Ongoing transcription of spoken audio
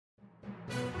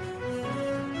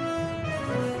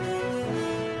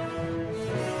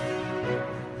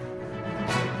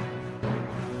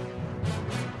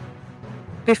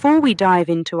Before we dive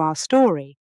into our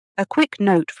story, a quick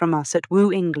note from us at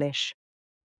WooEnglish.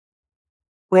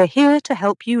 We're here to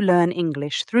help you learn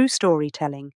English through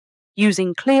storytelling,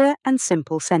 using clear and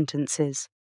simple sentences.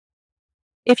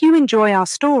 If you enjoy our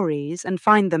stories and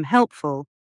find them helpful,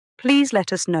 please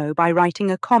let us know by writing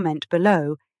a comment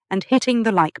below and hitting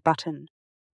the like button.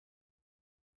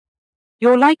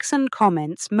 Your likes and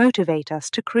comments motivate us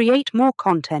to create more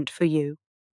content for you.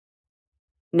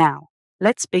 Now,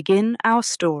 let's begin our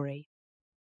story.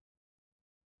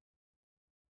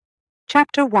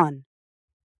 Chapter 1.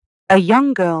 A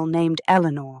young girl named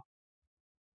Eleanor.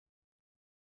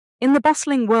 In the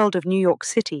bustling world of New York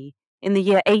City, in the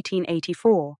year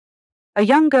 1884, a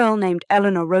young girl named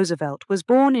Eleanor Roosevelt was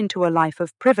born into a life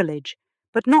of privilege,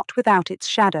 but not without its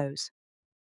shadows.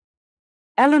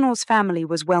 Eleanor's family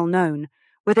was well known,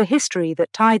 with a history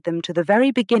that tied them to the very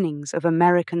beginnings of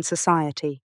American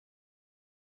society.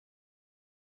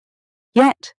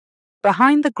 Yet,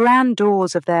 behind the grand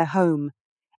doors of their home,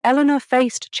 Eleanor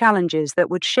faced challenges that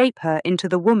would shape her into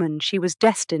the woman she was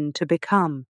destined to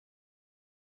become.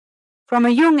 From a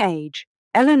young age,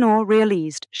 Eleanor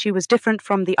realized she was different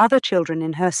from the other children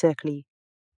in her circle.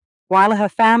 While her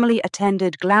family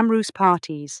attended glamorous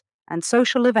parties and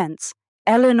social events,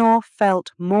 Eleanor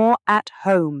felt more at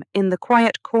home in the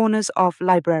quiet corners of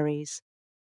libraries.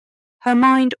 Her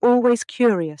mind always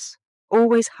curious,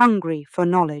 always hungry for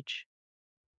knowledge.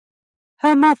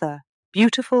 Her mother,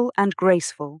 beautiful and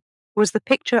graceful, was the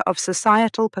picture of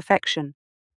societal perfection,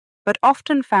 but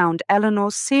often found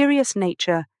Eleanor's serious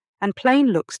nature and plain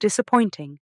looks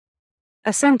disappointing,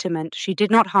 a sentiment she did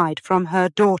not hide from her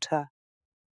daughter.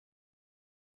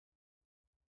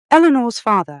 Eleanor's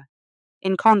father,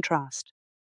 in contrast,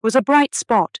 was a bright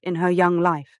spot in her young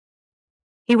life.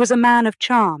 He was a man of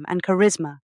charm and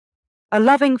charisma, a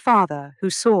loving father who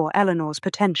saw Eleanor's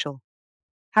potential.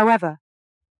 However,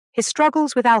 his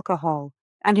struggles with alcohol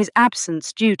and his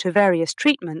absence due to various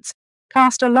treatments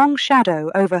cast a long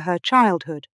shadow over her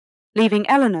childhood, leaving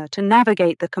Eleanor to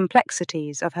navigate the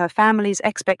complexities of her family's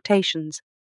expectations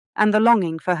and the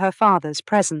longing for her father's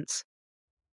presence.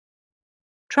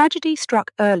 Tragedy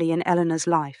struck early in Eleanor's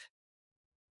life.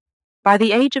 By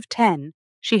the age of 10,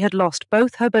 she had lost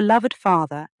both her beloved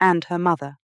father and her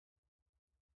mother.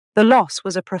 The loss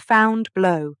was a profound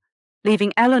blow,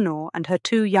 leaving Eleanor and her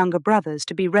two younger brothers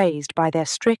to be raised by their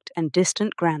strict and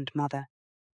distant grandmother.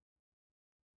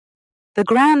 The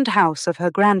grand house of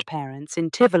her grandparents in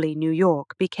Tivoli, New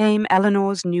York, became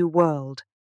Eleanor's new world,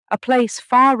 a place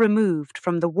far removed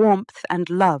from the warmth and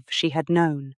love she had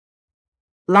known.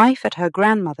 Life at her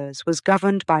grandmother's was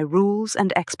governed by rules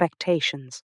and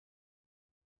expectations.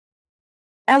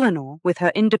 Eleanor, with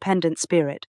her independent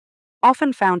spirit,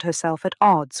 often found herself at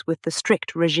odds with the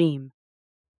strict regime.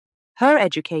 Her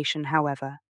education,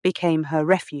 however, became her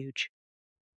refuge.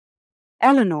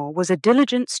 Eleanor was a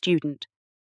diligent student,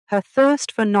 her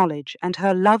thirst for knowledge and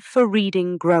her love for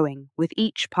reading growing with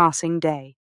each passing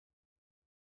day.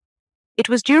 It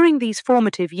was during these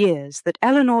formative years that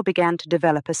Eleanor began to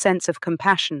develop a sense of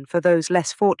compassion for those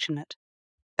less fortunate,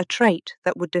 a trait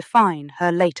that would define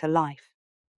her later life.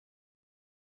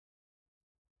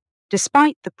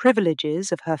 Despite the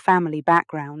privileges of her family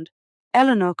background,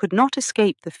 Eleanor could not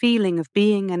escape the feeling of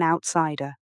being an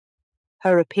outsider.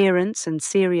 Her appearance and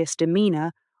serious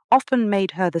demeanor often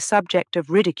made her the subject of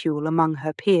ridicule among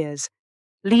her peers,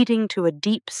 leading to a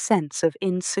deep sense of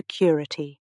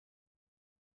insecurity.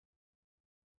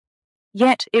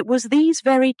 Yet it was these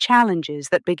very challenges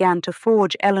that began to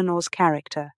forge Eleanor's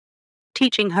character,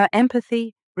 teaching her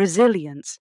empathy,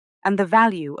 resilience, and the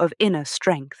value of inner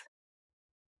strength.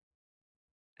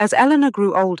 As Eleanor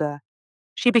grew older,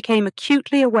 she became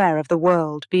acutely aware of the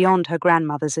world beyond her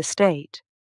grandmother's estate.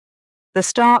 The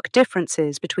stark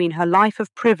differences between her life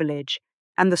of privilege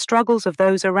and the struggles of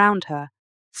those around her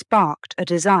sparked a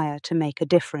desire to make a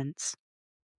difference.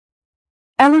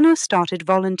 Eleanor started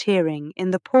volunteering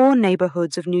in the poor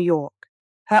neighborhoods of New York,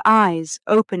 her eyes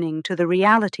opening to the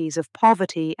realities of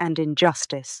poverty and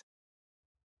injustice.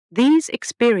 These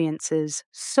experiences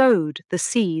sowed the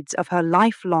seeds of her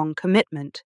lifelong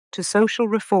commitment to social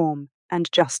reform and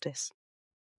justice.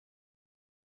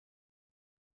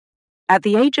 At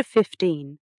the age of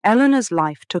 15, Eleanor's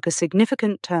life took a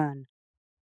significant turn.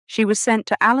 She was sent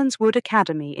to Allenswood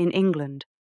Academy in England,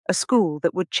 a school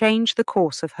that would change the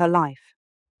course of her life.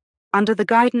 Under the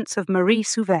guidance of Marie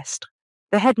Souvestre,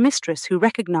 the headmistress who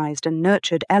recognized and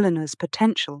nurtured Eleanor's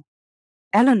potential,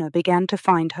 Eleanor began to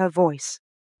find her voice.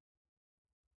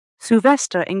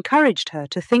 Souvestre encouraged her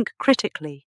to think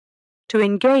critically, to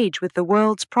engage with the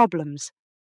world's problems,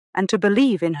 and to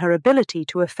believe in her ability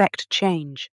to effect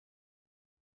change.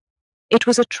 It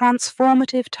was a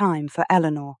transformative time for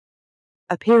Eleanor,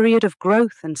 a period of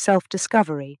growth and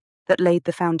self-discovery that laid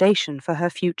the foundation for her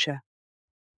future.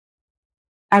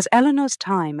 As Eleanor's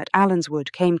time at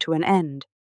Allenswood came to an end,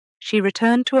 she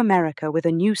returned to America with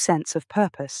a new sense of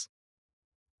purpose.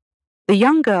 The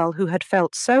young girl who had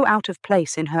felt so out of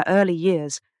place in her early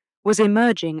years was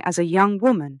emerging as a young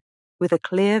woman with a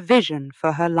clear vision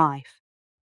for her life.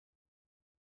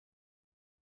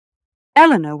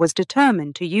 Eleanor was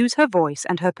determined to use her voice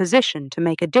and her position to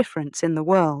make a difference in the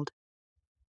world.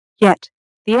 Yet,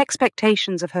 the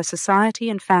expectations of her society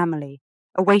and family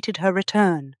awaited her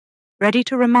return, ready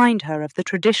to remind her of the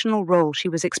traditional role she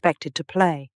was expected to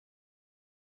play.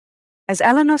 As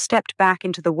Eleanor stepped back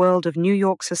into the world of New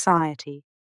York society,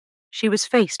 she was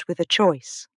faced with a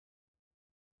choice.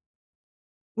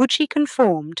 Would she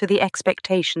conform to the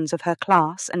expectations of her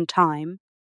class and time,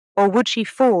 or would she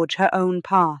forge her own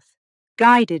path,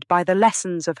 guided by the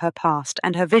lessons of her past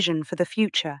and her vision for the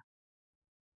future?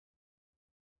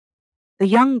 The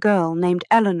young girl named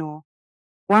Eleanor,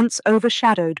 once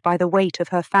overshadowed by the weight of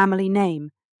her family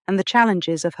name and the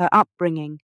challenges of her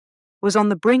upbringing, was on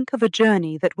the brink of a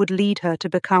journey that would lead her to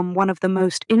become one of the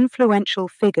most influential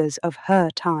figures of her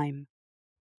time.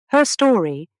 Her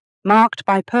story, marked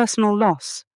by personal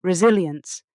loss,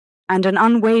 resilience, and an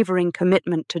unwavering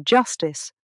commitment to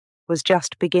justice, was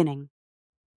just beginning.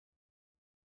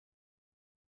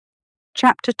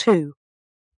 Chapter 2.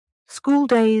 School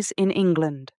Days in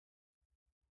England.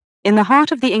 In the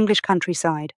heart of the English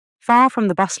countryside, far from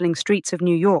the bustling streets of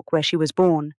New York where she was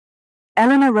born,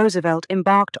 Eleanor Roosevelt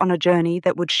embarked on a journey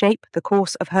that would shape the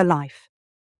course of her life.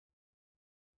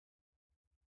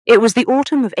 It was the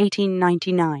autumn of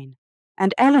 1899,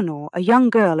 and Eleanor, a young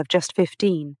girl of just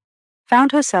 15,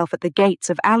 found herself at the gates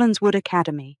of Allenswood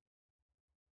Academy.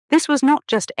 This was not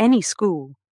just any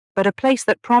school, but a place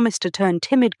that promised to turn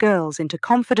timid girls into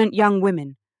confident young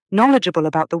women, knowledgeable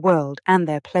about the world and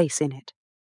their place in it.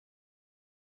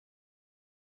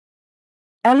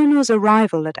 Eleanor's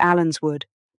arrival at Allenswood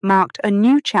marked a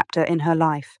new chapter in her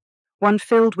life, one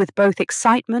filled with both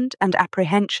excitement and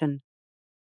apprehension.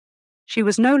 She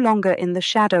was no longer in the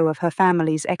shadow of her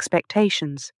family's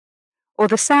expectations, or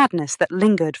the sadness that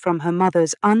lingered from her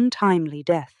mother's untimely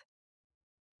death.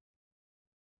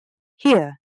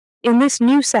 Here, in this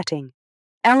new setting,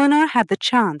 Eleanor had the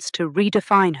chance to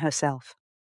redefine herself.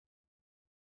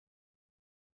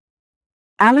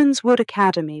 Allenswood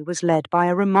Academy was led by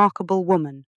a remarkable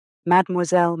woman,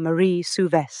 Mademoiselle Marie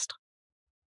Souvestre,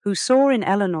 who saw in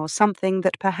Eleanor something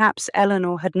that perhaps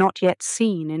Eleanor had not yet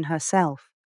seen in herself.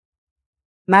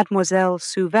 Mademoiselle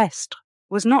Souvestre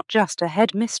was not just a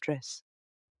headmistress.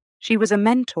 She was a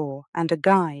mentor and a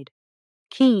guide,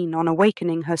 keen on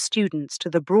awakening her students to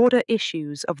the broader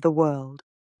issues of the world.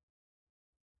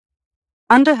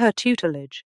 Under her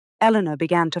tutelage, Eleanor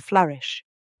began to flourish.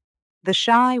 The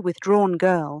shy, withdrawn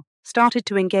girl started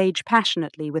to engage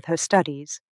passionately with her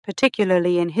studies,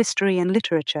 particularly in history and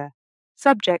literature,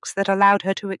 subjects that allowed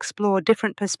her to explore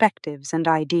different perspectives and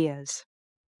ideas.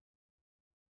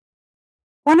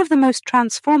 One of the most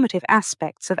transformative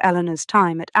aspects of Eleanor's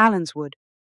time at Allenswood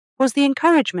was the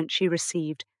encouragement she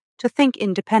received to think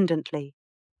independently.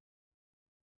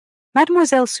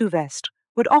 Mademoiselle Souvestre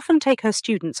would often take her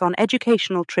students on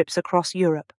educational trips across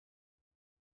Europe.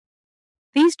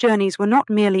 These journeys were not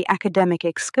merely academic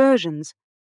excursions,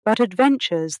 but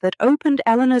adventures that opened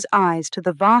Eleanor's eyes to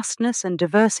the vastness and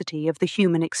diversity of the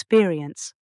human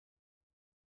experience.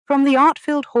 From the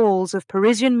art-filled halls of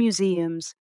Parisian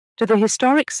museums to the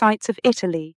historic sites of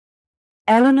Italy,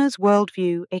 Eleanor's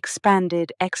worldview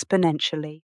expanded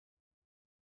exponentially.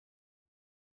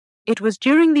 It was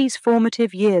during these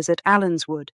formative years at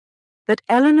Allenswood that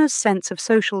Eleanor's sense of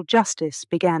social justice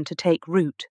began to take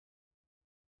root.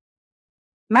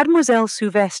 Mademoiselle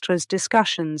Souvestre's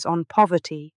discussions on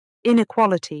poverty,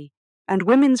 inequality, and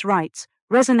women's rights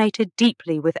resonated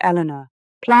deeply with Eleanor,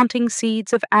 planting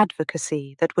seeds of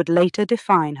advocacy that would later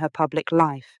define her public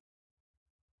life.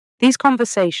 These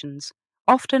conversations,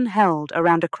 often held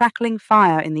around a crackling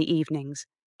fire in the evenings,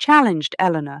 challenged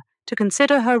Eleanor to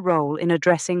consider her role in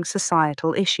addressing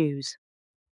societal issues.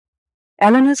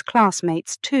 Eleanor's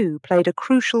classmates, too, played a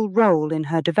crucial role in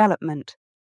her development.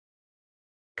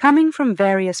 Coming from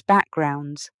various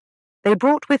backgrounds, they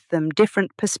brought with them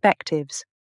different perspectives,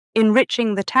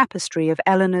 enriching the tapestry of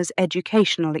Eleanor's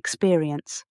educational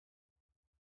experience.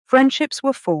 Friendships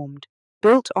were formed,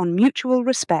 built on mutual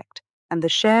respect and the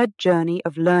shared journey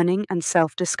of learning and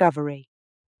self-discovery.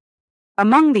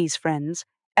 Among these friends,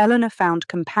 Eleanor found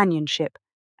companionship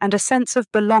and a sense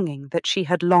of belonging that she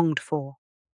had longed for.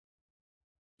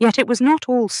 Yet it was not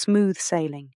all smooth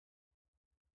sailing.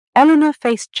 Eleanor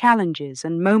faced challenges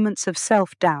and moments of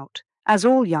self-doubt, as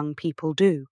all young people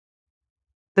do.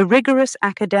 The rigorous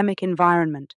academic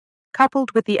environment,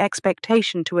 coupled with the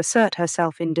expectation to assert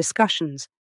herself in discussions,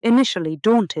 initially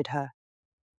daunted her.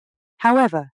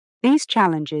 However, these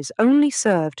challenges only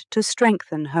served to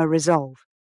strengthen her resolve.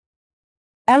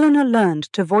 Eleanor learned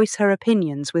to voice her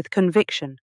opinions with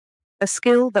conviction, a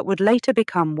skill that would later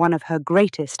become one of her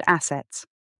greatest assets.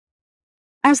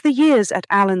 As the years at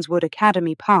Allenswood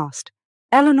Academy passed,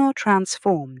 Eleanor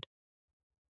transformed.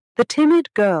 The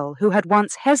timid girl who had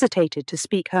once hesitated to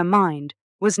speak her mind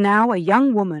was now a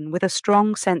young woman with a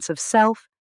strong sense of self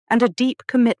and a deep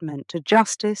commitment to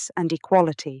justice and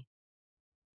equality.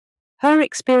 Her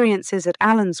experiences at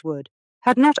Allenswood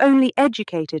had not only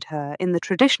educated her in the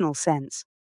traditional sense,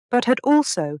 but had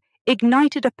also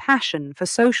ignited a passion for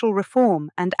social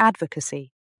reform and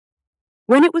advocacy.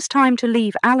 When it was time to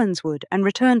leave Allenswood and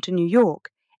return to New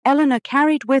York, Eleanor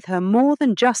carried with her more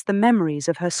than just the memories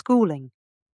of her schooling.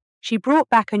 She brought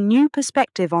back a new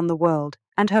perspective on the world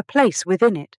and her place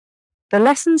within it. The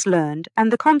lessons learned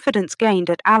and the confidence gained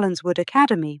at Allenswood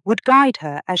Academy would guide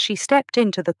her as she stepped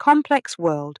into the complex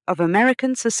world of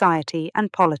American society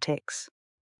and politics.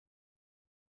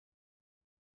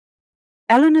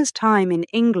 Eleanor's time in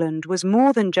England was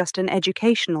more than just an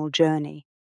educational journey.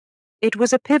 It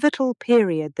was a pivotal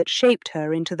period that shaped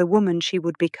her into the woman she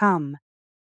would become.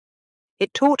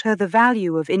 It taught her the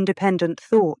value of independent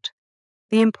thought,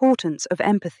 the importance of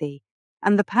empathy,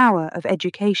 and the power of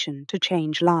education to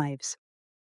change lives.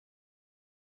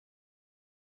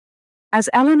 As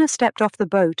Eleanor stepped off the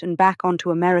boat and back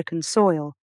onto American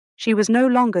soil, she was no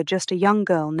longer just a young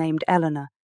girl named Eleanor.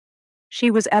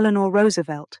 She was Eleanor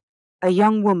Roosevelt, a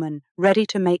young woman ready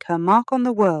to make her mark on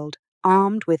the world,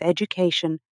 armed with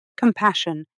education,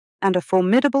 compassion, and a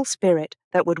formidable spirit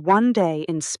that would one day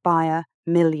inspire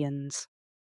millions.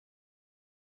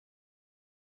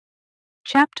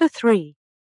 Chapter 3: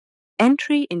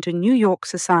 Entry into New York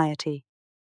Society.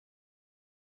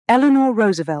 Eleanor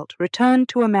Roosevelt returned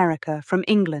to America from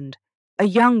England, a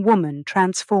young woman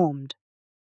transformed.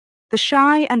 The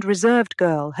shy and reserved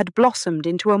girl had blossomed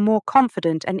into a more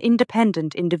confident and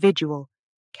independent individual,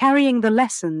 carrying the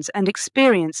lessons and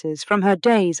experiences from her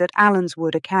days at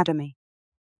Allenswood Academy.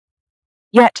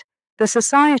 Yet, the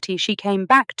society she came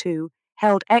back to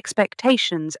held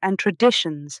expectations and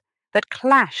traditions that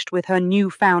clashed with her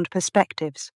newfound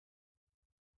perspectives.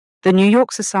 The New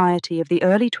York society of the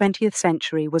early 20th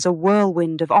century was a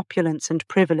whirlwind of opulence and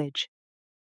privilege.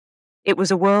 It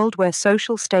was a world where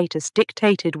social status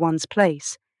dictated one's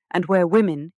place, and where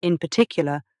women, in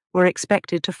particular, were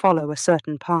expected to follow a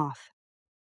certain path.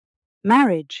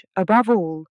 Marriage, above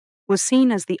all, was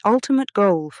seen as the ultimate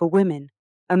goal for women,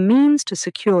 a means to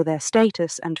secure their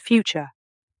status and future.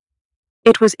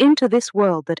 It was into this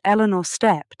world that Eleanor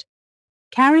stepped,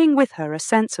 carrying with her a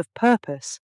sense of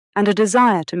purpose and a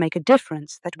desire to make a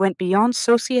difference that went beyond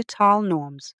societal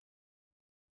norms.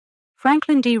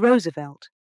 Franklin D. Roosevelt,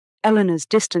 Eleanor's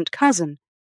distant cousin,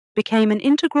 became an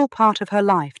integral part of her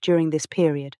life during this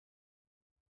period.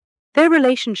 Their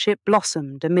relationship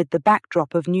blossomed amid the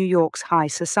backdrop of New York's high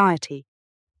society,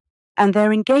 and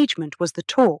their engagement was the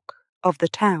talk of the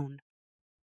town.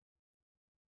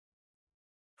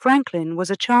 Franklin was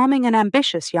a charming and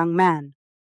ambitious young man,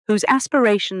 whose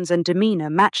aspirations and demeanor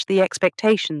matched the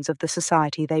expectations of the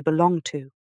society they belonged to.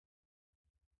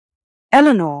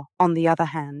 Eleanor, on the other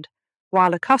hand,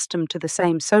 while accustomed to the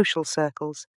same social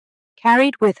circles,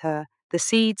 carried with her the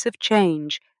seeds of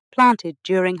change planted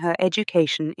during her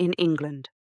education in England.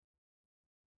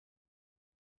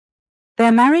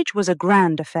 Their marriage was a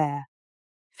grand affair,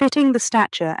 fitting the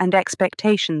stature and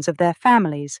expectations of their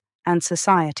families and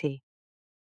society.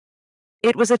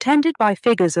 It was attended by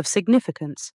figures of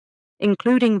significance,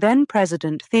 including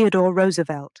then-President Theodore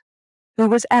Roosevelt, who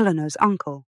was Eleanor's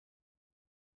uncle.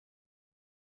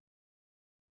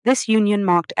 This union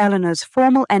marked Eleanor's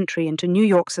formal entry into New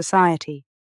York society,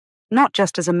 not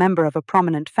just as a member of a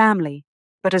prominent family,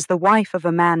 but as the wife of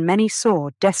a man many saw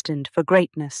destined for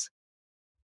greatness.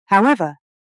 However,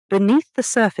 beneath the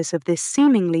surface of this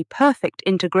seemingly perfect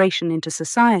integration into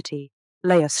society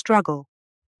lay a struggle.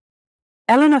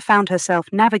 Eleanor found herself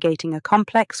navigating a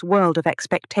complex world of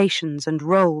expectations and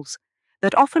roles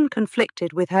that often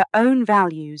conflicted with her own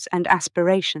values and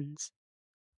aspirations.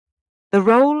 The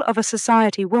role of a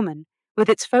society woman, with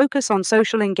its focus on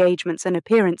social engagements and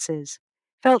appearances,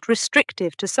 felt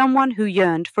restrictive to someone who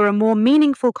yearned for a more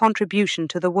meaningful contribution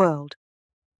to the world.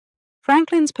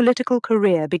 Franklin's political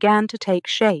career began to take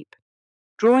shape,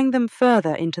 drawing them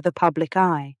further into the public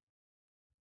eye.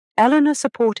 Eleanor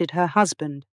supported her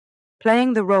husband,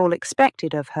 playing the role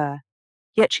expected of her,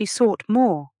 Yet she sought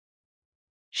more.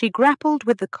 She grappled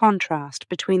with the contrast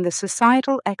between the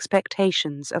societal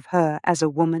expectations of her as a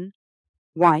woman,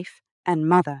 wife, and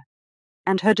mother,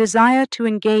 and her desire to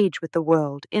engage with the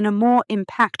world in a more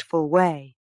impactful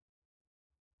way.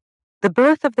 The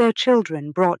birth of their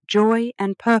children brought joy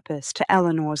and purpose to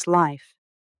Eleanor's life,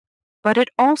 but it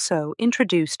also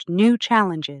introduced new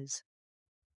challenges.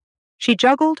 She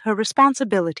juggled her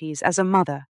responsibilities as a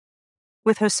mother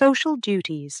with her social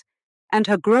duties and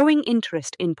her growing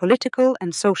interest in political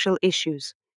and social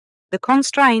issues. The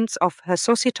constraints of her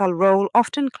societal role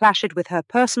often clashed with her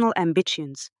personal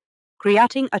ambitions,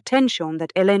 creating a tension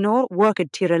that Eleanor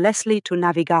worked tirelessly to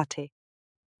navigate.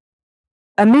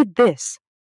 Amid this,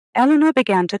 Eleanor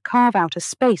began to carve out a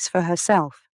space for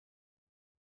herself.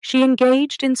 She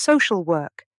engaged in social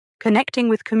work, connecting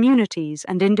with communities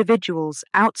and individuals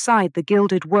outside the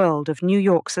gilded world of New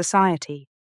York society.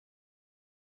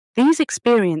 These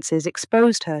experiences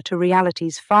exposed her to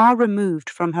realities far removed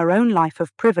from her own life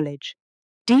of privilege,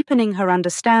 deepening her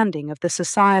understanding of the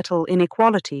societal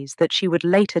inequalities that she would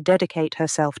later dedicate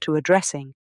herself to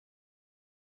addressing.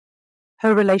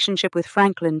 Her relationship with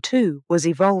Franklin, too, was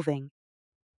evolving.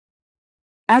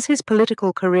 As his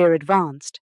political career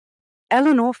advanced,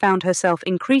 Eleanor found herself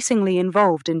increasingly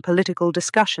involved in political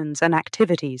discussions and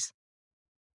activities.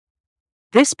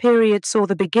 This period saw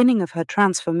the beginning of her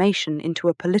transformation into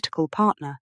a political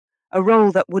partner, a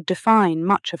role that would define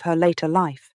much of her later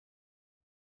life.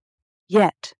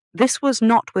 Yet, this was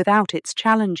not without its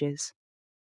challenges.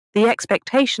 The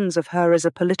expectations of her as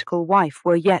a political wife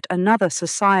were yet another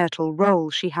societal role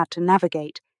she had to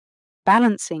navigate,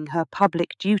 balancing her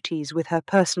public duties with her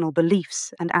personal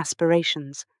beliefs and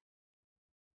aspirations.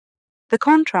 The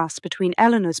contrast between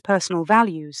Eleanor's personal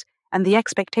values and the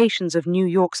expectations of New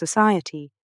York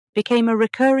society became a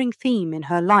recurring theme in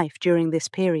her life during this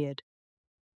period.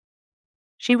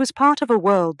 She was part of a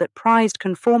world that prized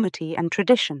conformity and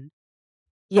tradition,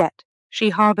 yet she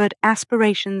harbored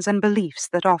aspirations and beliefs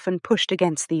that often pushed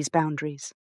against these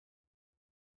boundaries.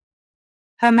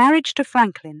 Her marriage to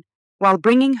Franklin, while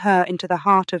bringing her into the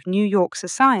heart of New York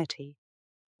society,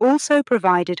 also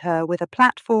provided her with a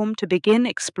platform to begin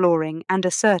exploring and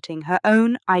asserting her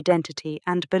own identity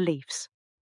and beliefs.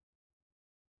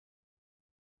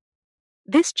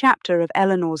 This chapter of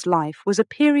Eleanor's life was a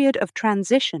period of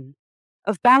transition,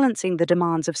 of balancing the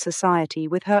demands of society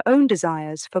with her own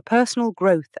desires for personal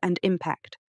growth and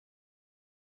impact.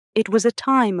 It was a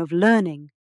time of learning,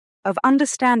 of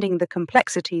understanding the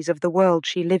complexities of the world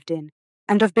she lived in,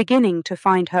 and of beginning to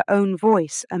find her own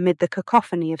voice amid the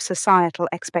cacophony of societal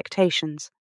expectations.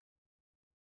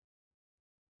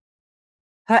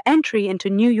 Her entry into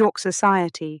New York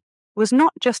society was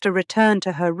not just a return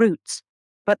to her roots,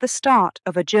 but the start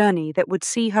of a journey that would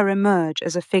see her emerge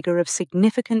as a figure of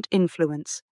significant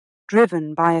influence,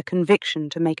 driven by a conviction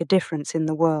to make a difference in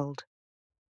the world.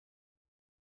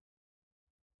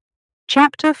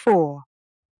 Chapter 4: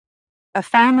 A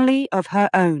Family of Her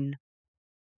Own.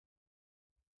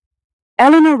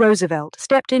 Eleanor Roosevelt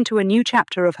stepped into a new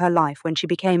chapter of her life when she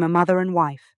became a mother and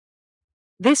wife.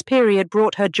 This period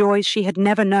brought her joys she had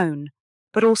never known,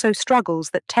 but also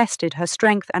struggles that tested her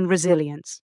strength and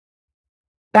resilience.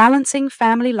 Balancing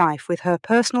family life with her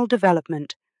personal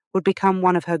development would become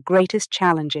one of her greatest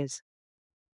challenges.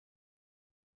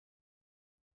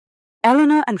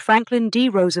 Eleanor and Franklin D.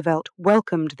 Roosevelt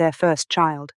welcomed their first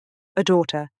child, a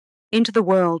daughter, into the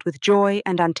world with joy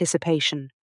and anticipation: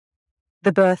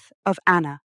 the birth of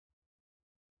Anna.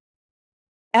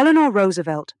 Eleanor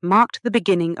Roosevelt marked the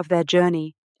beginning of their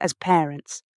journey as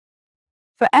parents.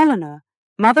 For Eleanor,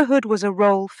 motherhood was a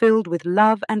role filled with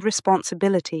love and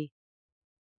responsibility.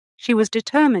 She was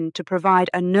determined to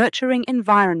provide a nurturing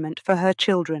environment for her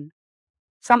children,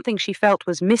 something she felt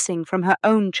was missing from her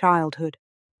own childhood.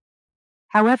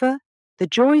 However, the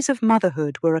joys of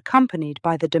motherhood were accompanied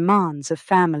by the demands of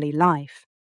family life.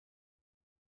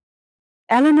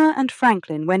 Eleanor and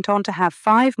Franklin went on to have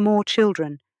 5 more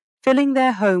children, filling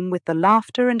their home with the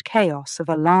laughter and chaos of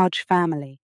a large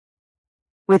family.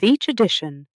 With each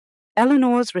addition,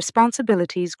 Eleanor's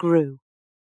responsibilities grew,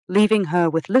 leaving her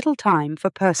with little time for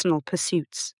personal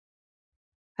pursuits.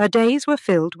 Her days were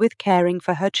filled with caring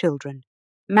for her children,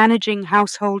 managing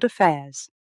household affairs,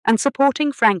 and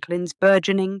supporting Franklin's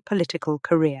burgeoning political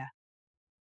career.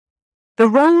 The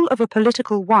role of a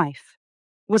political wife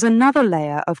was another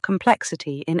layer of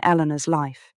complexity in Eleanor's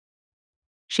life.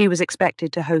 She was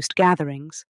expected to host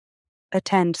gatherings,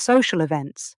 attend social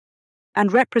events,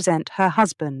 and represent her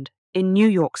husband in New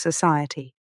York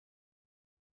society.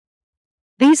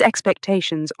 These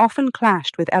expectations often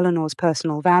clashed with Eleanor's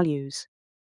personal values.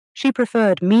 She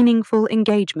preferred meaningful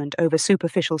engagement over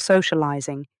superficial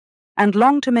socializing and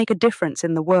longed to make a difference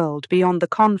in the world beyond the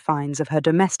confines of her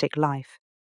domestic life.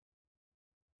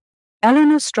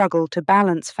 Eleanor's struggle to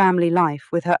balance family life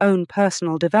with her own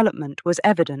personal development was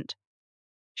evident.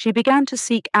 She began to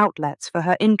seek outlets for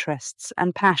her interests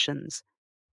and passions.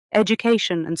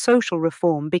 Education and social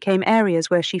reform became areas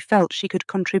where she felt she could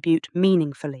contribute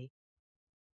meaningfully.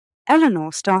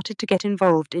 Eleanor started to get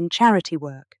involved in charity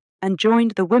work and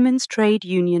joined the Women's Trade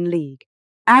Union League,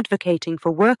 advocating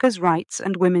for workers' rights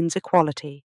and women's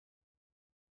equality.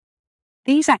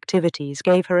 These activities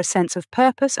gave her a sense of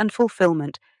purpose and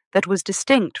fulfillment that was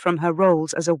distinct from her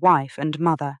roles as a wife and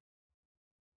mother.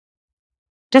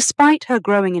 Despite her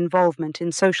growing involvement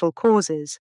in social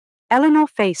causes, Eleanor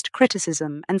faced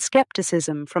criticism and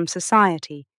skepticism from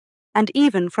society, and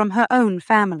even from her own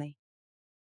family.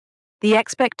 The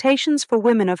expectations for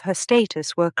women of her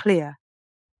status were clear.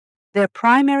 Their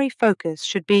primary focus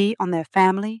should be on their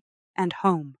family and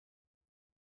home.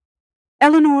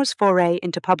 Eleanor's foray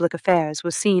into public affairs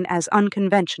was seen as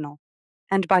unconventional,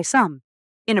 and by some,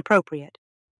 inappropriate.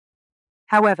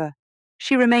 However,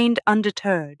 she remained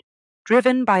undeterred,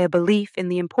 driven by a belief in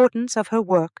the importance of her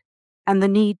work and the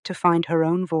need to find her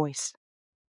own voice.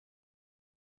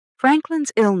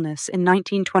 Franklin's illness in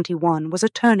 1921 was a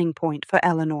turning point for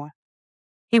Eleanor.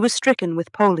 He was stricken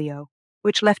with polio,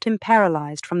 which left him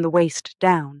paralyzed from the waist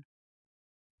down.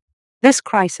 This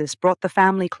crisis brought the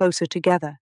family closer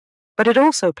together, but it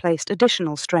also placed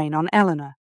additional strain on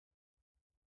Eleanor.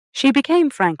 She became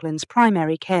Franklin's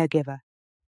primary caregiver,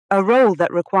 a role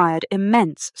that required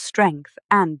immense strength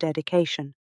and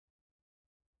dedication.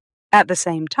 At the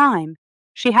same time,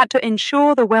 she had to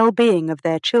ensure the well-being of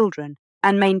their children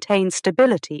and maintain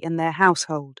stability in their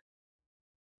household.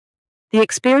 The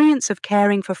experience of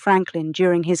caring for Franklin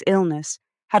during his illness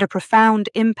had a profound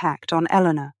impact on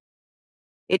Eleanor.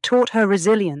 It taught her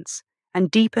resilience and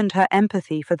deepened her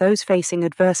empathy for those facing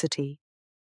adversity.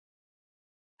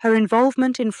 Her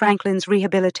involvement in Franklin's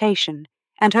rehabilitation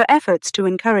and her efforts to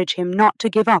encourage him not to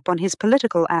give up on his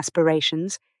political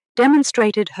aspirations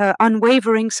demonstrated her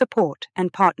unwavering support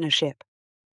and partnership.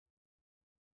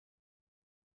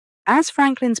 As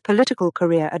Franklin's political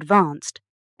career advanced,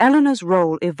 Eleanor's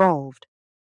role evolved.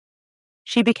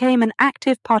 She became an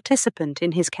active participant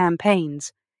in his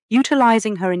campaigns,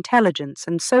 utilizing her intelligence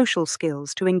and social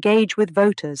skills to engage with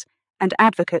voters and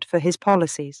advocate for his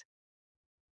policies.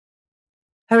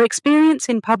 Her experience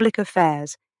in public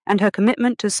affairs and her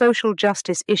commitment to social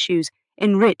justice issues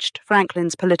enriched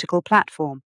Franklin's political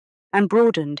platform and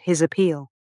broadened his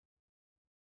appeal.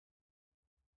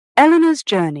 Eleanor's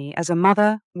journey as a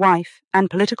mother, wife, and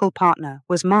political partner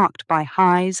was marked by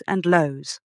highs and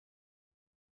lows.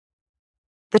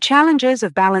 The challenges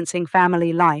of balancing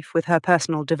family life with her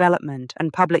personal development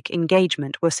and public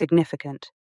engagement were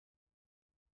significant.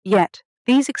 Yet,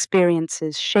 these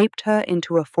experiences shaped her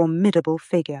into a formidable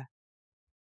figure,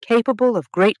 capable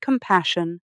of great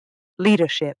compassion,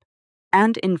 leadership,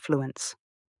 and influence.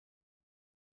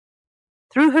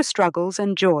 Through her struggles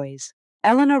and joys,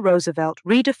 Eleanor Roosevelt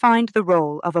redefined the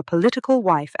role of a political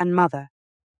wife and mother.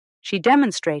 She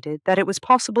demonstrated that it was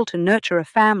possible to nurture a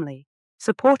family,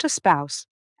 support a spouse,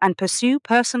 and pursue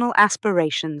personal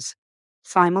aspirations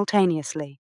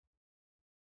simultaneously.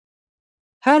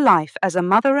 Her life as a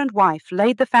mother and wife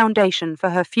laid the foundation for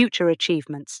her future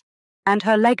achievements and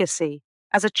her legacy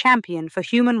as a champion for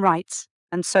human rights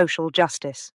and social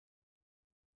justice.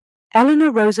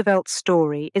 Eleanor Roosevelt's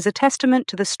story is a testament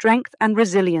to the strength and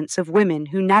resilience of women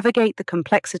who navigate the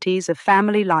complexities of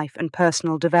family life and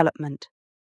personal development.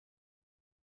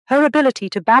 Her ability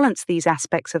to balance these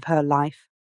aspects of her life,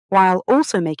 while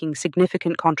also making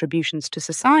significant contributions to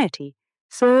society,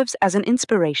 serves as an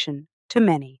inspiration to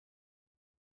many.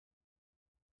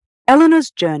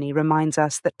 Eleanor's journey reminds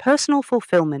us that personal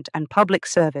fulfillment and public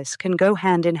service can go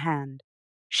hand in hand,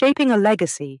 shaping a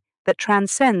legacy that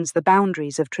transcends the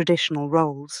boundaries of traditional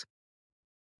roles.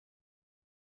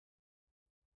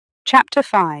 Chapter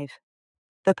 5: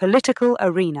 The Political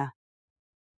Arena.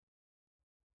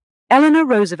 Eleanor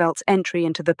Roosevelt's entry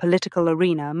into the political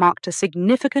arena marked a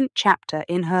significant chapter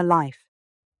in her life.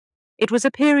 It was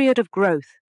a period of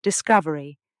growth,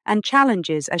 discovery, and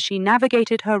challenges as she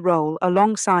navigated her role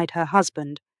alongside her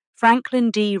husband, Franklin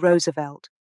D. Roosevelt,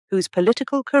 whose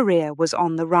political career was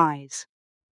on the rise.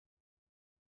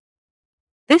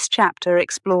 This chapter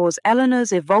explores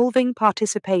Eleanor's evolving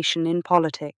participation in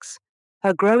politics,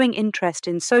 her growing interest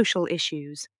in social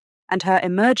issues, and her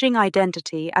emerging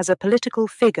identity as a political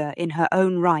figure in her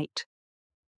own right.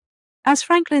 As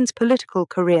Franklin's political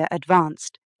career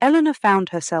advanced, Eleanor found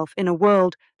herself in a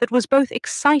world that was both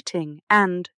exciting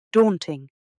and daunting.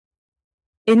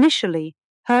 Initially,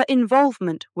 her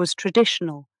involvement was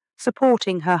traditional,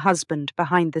 supporting her husband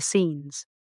behind the scenes.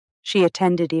 She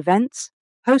attended events,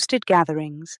 hosted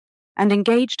gatherings, and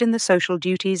engaged in the social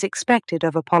duties expected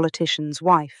of a politician's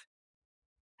wife.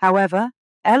 However,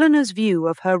 Eleanor's view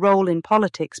of her role in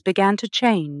politics began to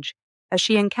change as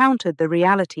she encountered the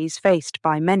realities faced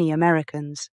by many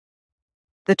Americans.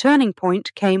 The turning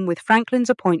point came with Franklin's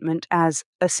appointment as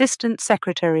Assistant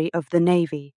Secretary of the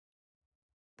Navy.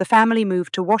 The family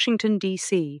moved to Washington,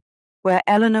 D.C., where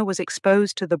Eleanor was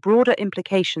exposed to the broader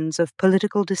implications of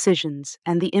political decisions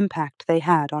and the impact they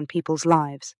had on people's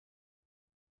lives.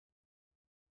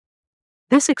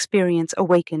 This experience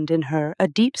awakened in her a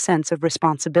deep sense of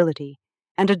responsibility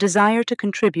and a desire to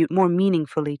contribute more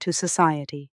meaningfully to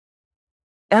society.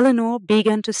 Eleanor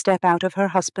began to step out of her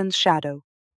husband's shadow,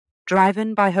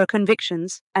 driven by her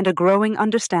convictions and a growing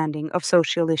understanding of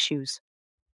social issues.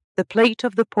 The plight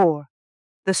of the poor,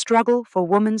 the struggle for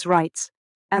women's rights,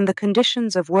 and the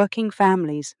conditions of working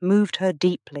families moved her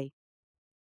deeply.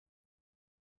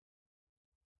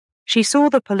 She saw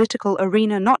the political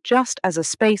arena not just as a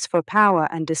space for power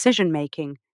and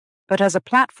decision-making, but as a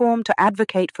platform to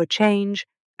advocate for change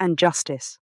and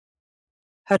justice.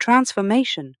 Her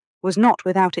transformation was not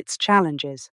without its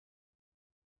challenges.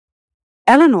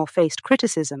 Eleanor faced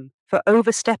criticism for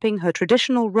overstepping her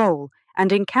traditional role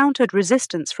and encountered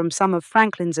resistance from some of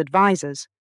Franklin's advisors,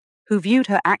 who viewed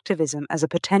her activism as a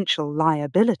potential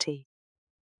liability.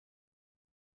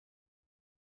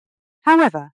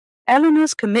 However,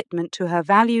 Eleanor's commitment to her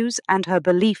values and her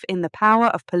belief in the power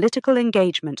of political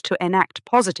engagement to enact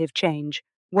positive change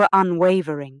were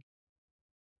unwavering.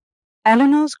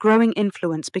 Eleanor's growing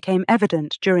influence became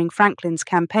evident during Franklin's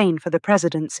campaign for the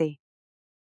presidency.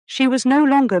 She was no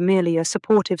longer merely a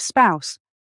supportive spouse.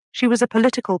 She was a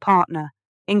political partner,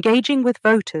 engaging with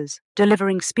voters,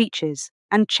 delivering speeches,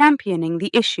 and championing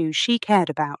the issues she cared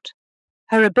about.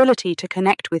 Her ability to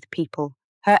connect with people,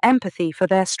 her empathy for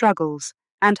their struggles,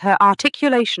 and her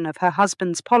articulation of her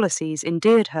husband's policies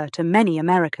endeared her to many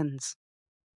Americans.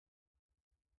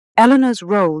 Eleanor's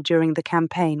role during the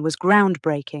campaign was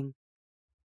groundbreaking.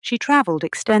 She traveled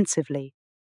extensively,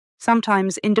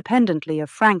 sometimes independently of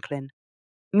Franklin,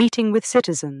 meeting with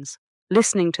citizens,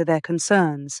 listening to their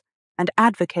concerns, and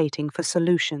advocating for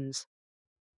solutions.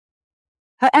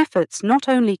 Her efforts not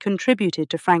only contributed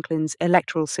to Franklin's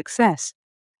electoral success,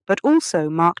 but also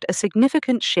marked a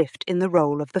significant shift in the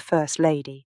role of the First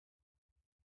Lady.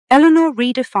 Eleanor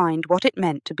redefined what it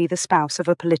meant to be the spouse of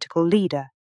a political leader,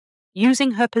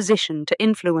 using her position to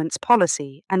influence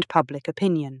policy and public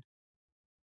opinion.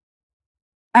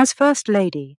 As First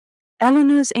Lady,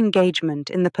 Eleanor's engagement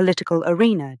in the political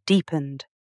arena deepened.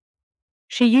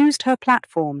 She used her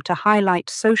platform to highlight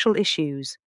social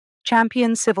issues,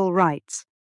 champion civil rights,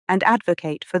 and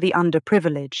advocate for the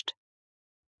underprivileged.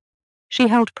 She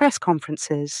held press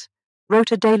conferences,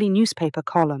 wrote a daily newspaper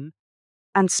column,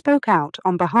 and spoke out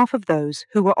on behalf of those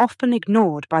who were often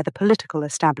ignored by the political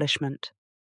establishment.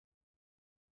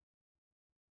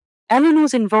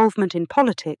 Eleanor's involvement in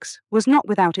politics was not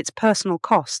without its personal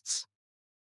costs.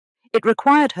 It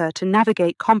required her to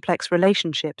navigate complex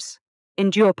relationships,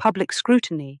 endure public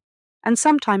scrutiny, and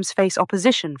sometimes face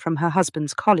opposition from her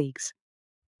husband's colleagues.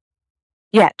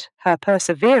 Yet her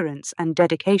perseverance and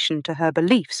dedication to her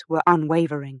beliefs were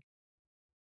unwavering.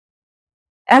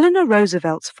 Eleanor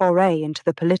Roosevelt's foray into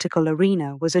the political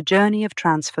arena was a journey of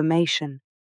transformation.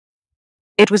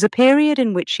 It was a period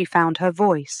in which she found her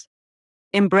voice,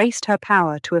 embraced her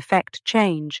power to effect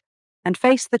change, and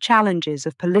faced the challenges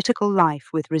of political life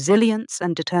with resilience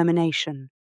and determination.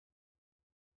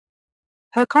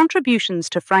 Her contributions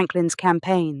to Franklin's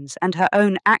campaigns and her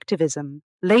own activism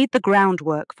laid the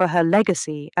groundwork for her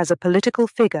legacy as a political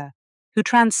figure who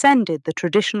transcended the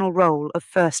traditional role of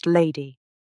First Lady.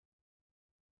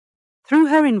 Through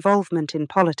her involvement in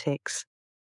politics,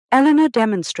 Eleanor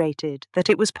demonstrated that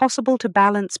it was possible to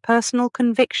balance personal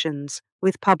convictions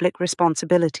with public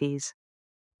responsibilities.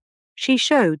 She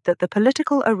showed that the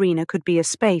political arena could be a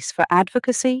space for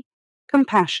advocacy,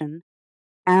 compassion,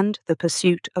 and the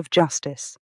pursuit of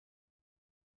justice.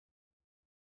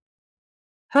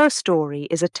 Her story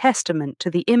is a testament to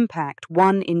the impact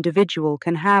one individual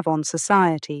can have on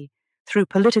society through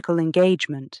political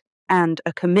engagement and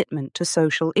a commitment to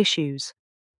social issues.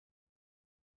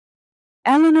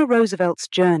 Eleanor Roosevelt's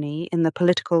journey in the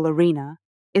political arena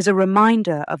is a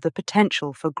reminder of the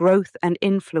potential for growth and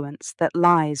influence that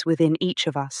lies within each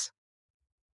of us.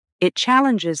 It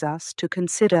challenges us to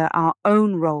consider our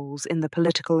own roles in the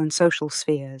political and social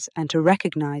spheres and to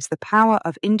recognize the power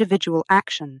of individual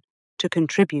action to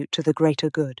contribute to the greater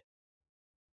good.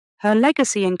 Her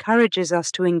legacy encourages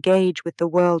us to engage with the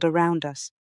world around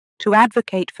us, to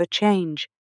advocate for change,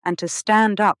 and to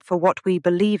stand up for what we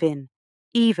believe in,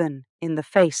 even in the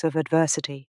face of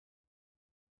adversity.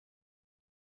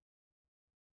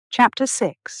 Chapter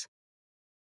 6.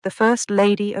 The First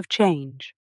Lady of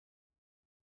Change.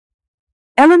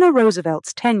 Eleanor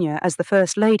Roosevelt's tenure as the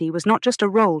First Lady was not just a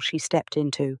role she stepped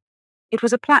into, it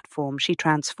was a platform she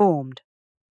transformed.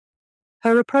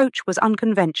 Her approach was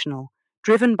unconventional,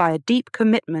 driven by a deep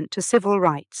commitment to civil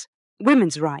rights,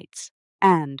 women's rights,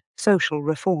 and social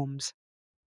reforms.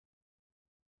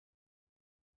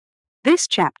 This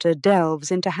chapter delves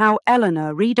into how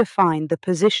Eleanor redefined the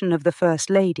position of the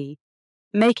First Lady,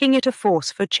 making it a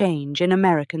force for change in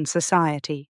American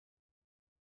society.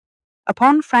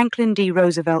 Upon Franklin D.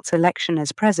 Roosevelt's election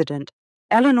as president,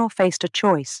 Eleanor faced a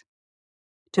choice: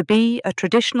 to be a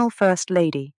traditional First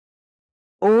Lady,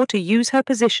 or to use her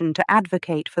position to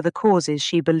advocate for the causes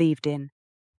she believed in.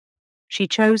 She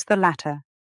chose the latter,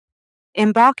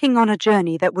 embarking on a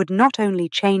journey that would not only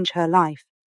change her life,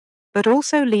 but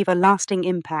also leave a lasting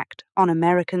impact on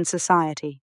American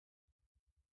society.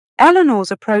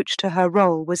 Eleanor's approach to her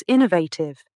role was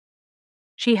innovative.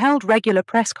 She held regular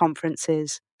press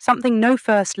conferences, something no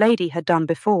First Lady had done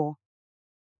before.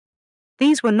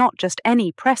 These were not just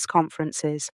any press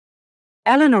conferences.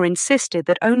 Eleanor insisted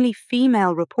that only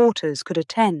female reporters could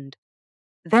attend,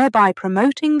 thereby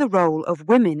promoting the role of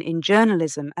women in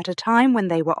journalism at a time when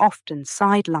they were often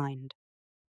sidelined.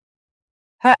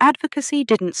 Her advocacy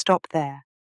didn't stop there.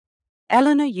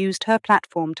 Eleanor used her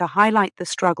platform to highlight the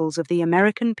struggles of the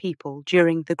American people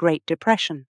during the Great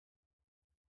Depression.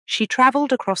 She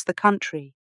traveled across the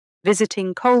country,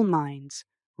 visiting coal mines,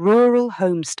 rural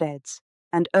homesteads,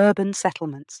 and urban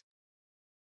settlements.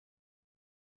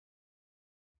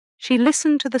 She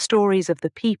listened to the stories of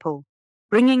the people,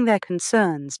 bringing their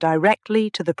concerns directly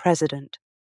to the president.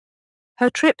 Her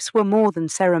trips were more than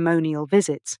ceremonial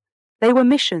visits. They were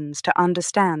missions to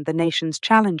understand the nation's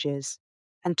challenges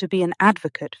and to be an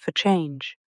advocate for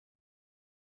change.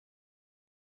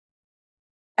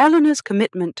 Eleanor's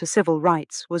commitment to civil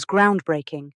rights was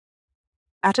groundbreaking.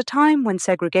 At a time when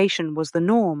segregation was the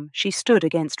norm, she stood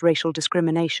against racial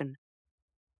discrimination.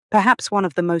 Perhaps one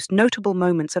of the most notable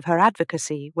moments of her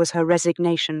advocacy was her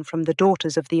resignation from the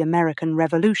Daughters of the American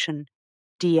Revolution,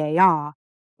 DAR,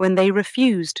 when they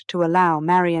refused to allow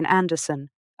Marian Anderson,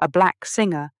 a black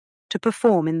singer, to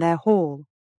perform in their hall.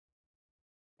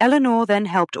 Eleanor then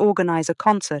helped organize a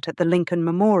concert at the Lincoln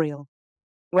Memorial,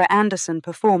 where Anderson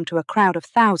performed to a crowd of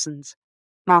thousands,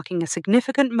 marking a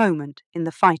significant moment in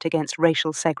the fight against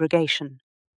racial segregation.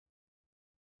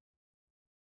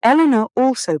 Eleanor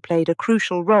also played a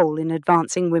crucial role in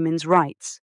advancing women's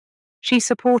rights. She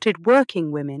supported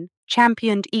working women,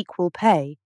 championed equal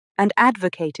pay, and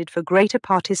advocated for greater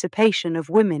participation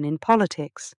of women in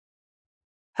politics.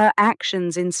 Her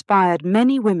actions inspired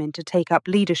many women to take up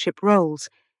leadership roles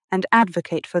and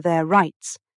advocate for their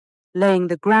rights, laying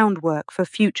the groundwork for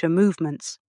future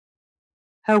movements.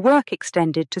 Her work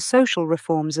extended to social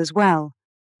reforms as well.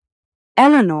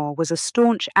 Eleanor was a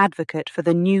staunch advocate for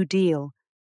the New Deal,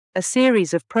 a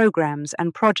series of programs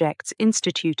and projects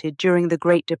instituted during the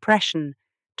Great Depression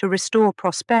to restore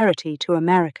prosperity to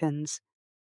Americans.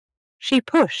 She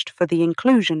pushed for the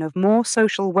inclusion of more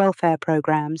social welfare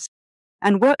programs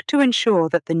and worked to ensure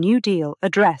that the New Deal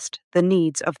addressed the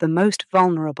needs of the most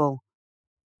vulnerable.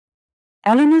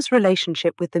 Eleanor's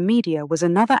relationship with the media was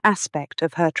another aspect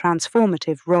of her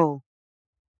transformative role.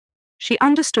 She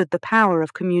understood the power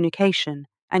of communication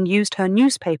and used her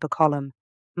newspaper column,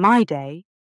 My Day,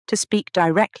 to speak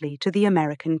directly to the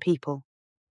American people.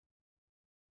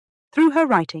 Through her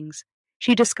writings,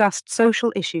 she discussed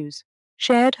social issues,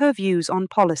 shared her views on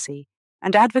policy,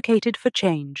 and advocated for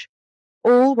change,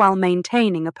 all while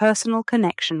maintaining a personal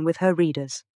connection with her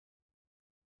readers.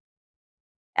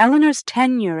 Eleanor's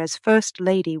tenure as First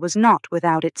Lady was not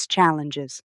without its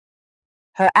challenges.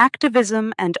 Her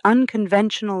activism and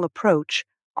unconventional approach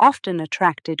often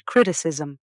attracted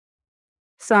criticism.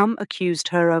 Some accused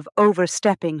her of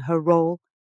overstepping her role,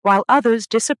 while others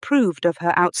disapproved of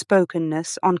her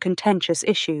outspokenness on contentious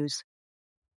issues.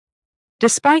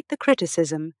 Despite the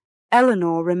criticism,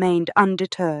 Eleanor remained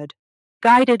undeterred,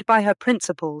 guided by her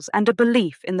principles and a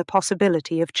belief in the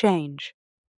possibility of change.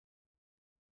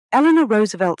 Eleanor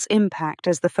Roosevelt's impact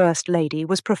as the First Lady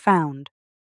was profound.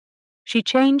 She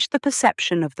changed the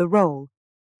perception of the role,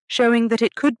 showing that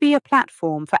it could be a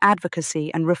platform for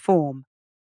advocacy and reform.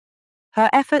 Her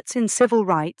efforts in civil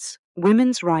rights,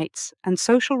 women's rights, and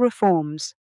social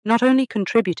reforms not only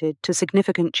contributed to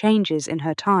significant changes in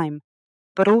her time,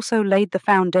 but also laid the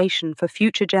foundation for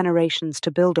future generations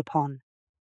to build upon.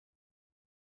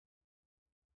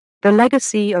 The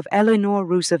legacy of Eleanor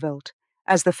Roosevelt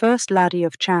as the First Lady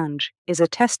of Change is a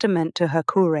testament to her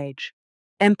courage,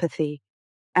 empathy,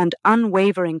 and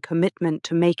unwavering commitment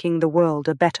to making the world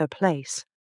a better place.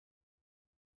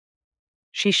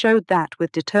 She showed that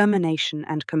with determination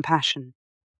and compassion.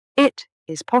 It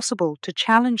is possible to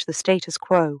challenge the status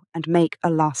quo and make a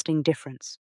lasting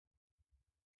difference.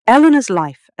 Eleanor's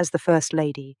life as the First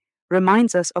Lady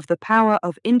reminds us of the power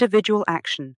of individual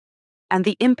action and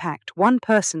the impact one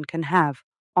person can have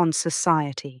on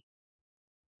society.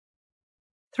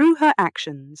 Through her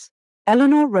actions,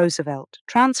 Eleanor Roosevelt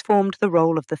transformed the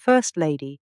role of the First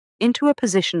Lady into a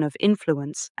position of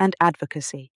influence and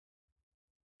advocacy.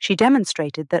 She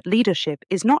demonstrated that leadership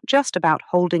is not just about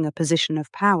holding a position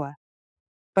of power,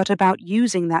 but about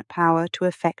using that power to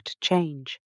effect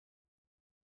change.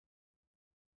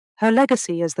 Her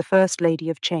legacy as the First Lady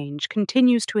of Change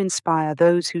continues to inspire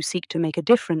those who seek to make a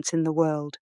difference in the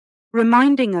world,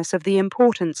 reminding us of the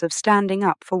importance of standing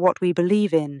up for what we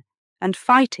believe in and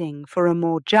fighting for a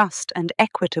more just and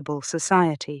equitable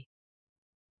society.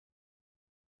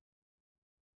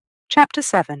 Chapter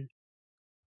 7.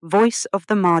 Voice of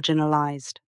the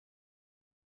Marginalized.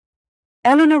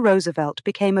 Eleanor Roosevelt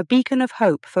became a beacon of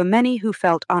hope for many who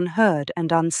felt unheard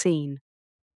and unseen.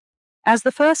 As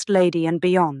the First Lady and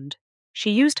beyond,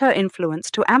 she used her influence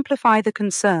to amplify the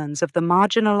concerns of the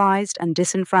marginalized and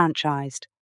disenfranchised,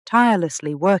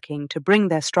 tirelessly working to bring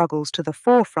their struggles to the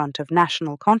forefront of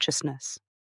national consciousness.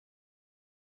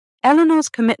 Eleanor's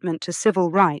commitment to civil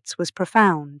rights was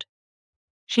profound.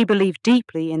 She believed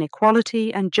deeply in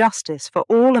equality and justice for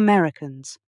all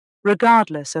Americans,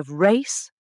 regardless of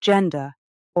race, gender,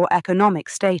 or economic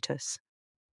status.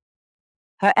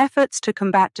 Her efforts to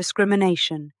combat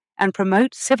discrimination and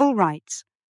promote civil rights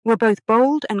were both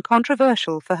bold and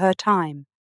controversial for her time,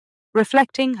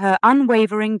 reflecting her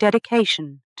unwavering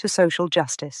dedication to social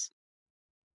justice.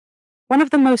 One of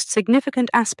the most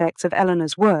significant aspects of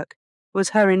Eleanor's work was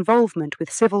her involvement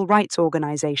with civil rights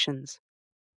organizations.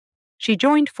 She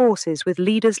joined forces with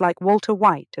leaders like Walter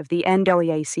White of the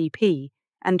NAACP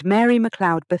and Mary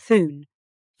McLeod Bethune,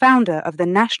 founder of the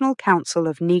National Council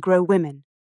of Negro Women.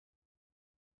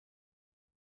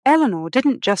 Eleanor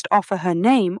didn't just offer her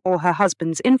name or her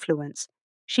husband's influence,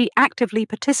 she actively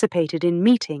participated in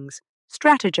meetings,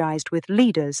 strategized with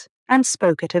leaders, and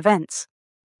spoke at events.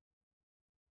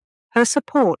 Her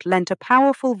support lent a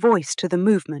powerful voice to the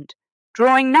movement,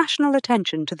 drawing national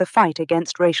attention to the fight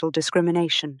against racial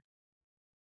discrimination.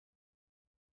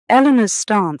 Eleanor's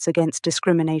stance against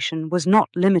discrimination was not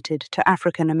limited to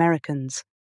African Americans.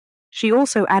 She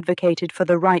also advocated for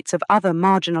the rights of other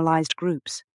marginalized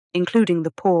groups, including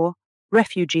the poor,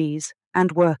 refugees,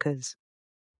 and workers.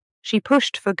 She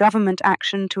pushed for government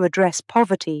action to address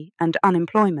poverty and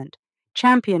unemployment,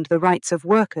 championed the rights of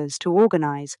workers to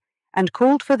organize, and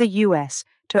called for the U.S.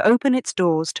 to open its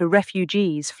doors to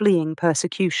refugees fleeing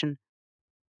persecution.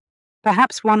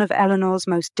 Perhaps one of Eleanor's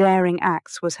most daring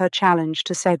acts was her challenge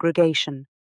to segregation,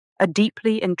 a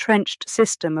deeply entrenched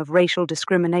system of racial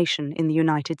discrimination in the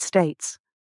United States.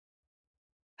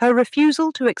 Her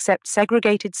refusal to accept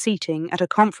segregated seating at a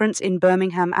conference in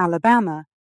Birmingham, Alabama,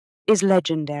 is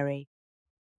legendary.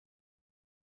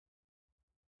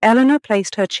 Eleanor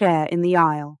placed her chair in the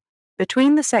aisle,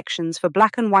 between the sections for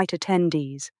black and white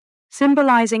attendees,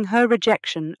 symbolizing her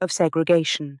rejection of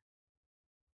segregation.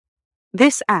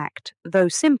 This act, though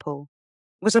simple,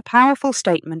 was a powerful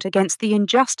statement against the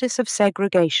injustice of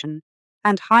segregation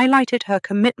and highlighted her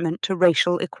commitment to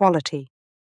racial equality.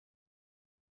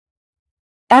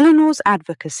 Eleanor's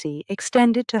advocacy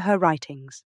extended to her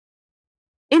writings.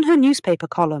 In her newspaper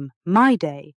column, My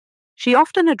Day, she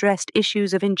often addressed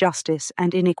issues of injustice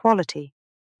and inequality.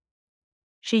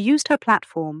 She used her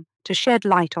platform to shed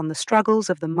light on the struggles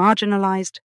of the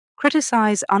marginalized,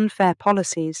 criticize unfair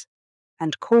policies,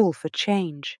 and call for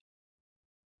change.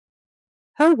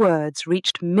 Her words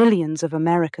reached millions of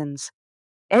Americans,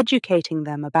 educating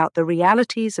them about the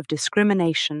realities of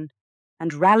discrimination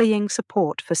and rallying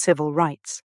support for civil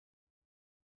rights.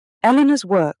 Eleanor's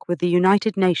work with the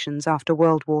United Nations after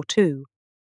World War II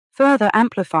further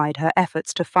amplified her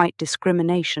efforts to fight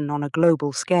discrimination on a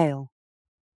global scale.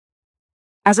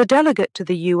 As a delegate to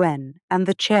the UN and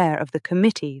the chair of the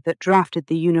committee that drafted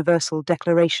the Universal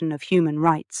Declaration of Human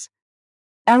Rights,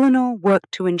 Eleanor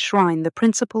worked to enshrine the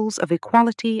principles of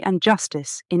equality and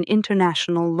justice in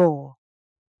international law.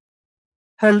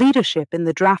 Her leadership in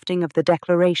the drafting of the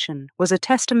Declaration was a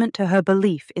testament to her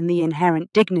belief in the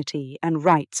inherent dignity and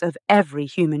rights of every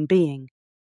human being,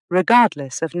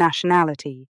 regardless of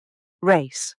nationality,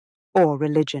 race, or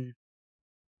religion.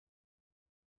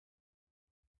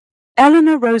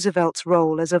 Eleanor Roosevelt's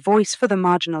role as a voice for the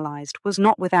marginalized was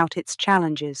not without its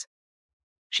challenges.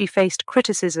 She faced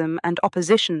criticism and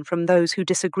opposition from those who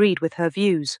disagreed with her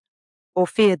views or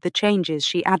feared the changes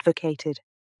she advocated.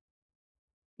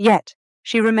 Yet,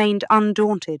 she remained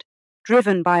undaunted,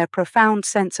 driven by a profound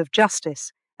sense of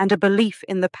justice and a belief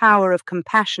in the power of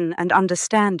compassion and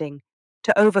understanding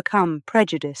to overcome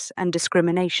prejudice and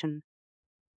discrimination.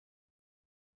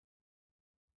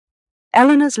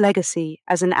 Eleanor's legacy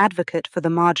as an advocate for the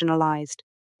marginalized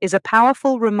is a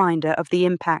powerful reminder of the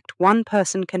impact one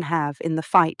person can have in the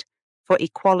fight for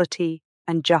equality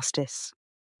and justice.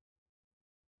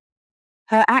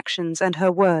 Her actions and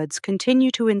her words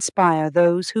continue to inspire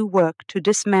those who work to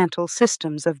dismantle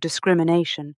systems of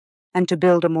discrimination and to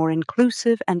build a more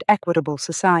inclusive and equitable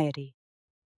society.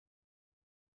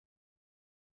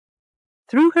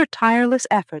 Through her tireless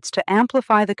efforts to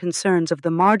amplify the concerns of the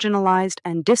marginalized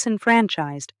and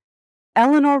disenfranchised,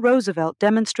 Eleanor Roosevelt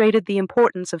demonstrated the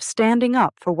importance of standing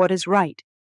up for what is right,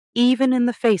 even in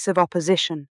the face of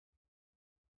opposition.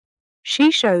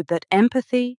 She showed that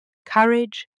empathy,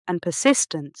 courage, and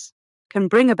persistence can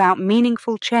bring about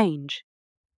meaningful change,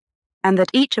 and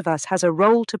that each of us has a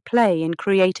role to play in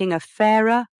creating a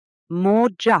fairer, more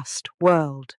just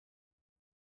world.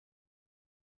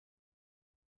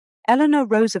 Eleanor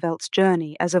Roosevelt's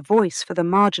journey as a voice for the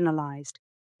marginalized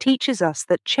teaches us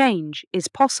that change is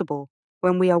possible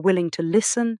when we are willing to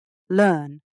listen,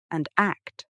 learn, and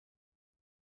act.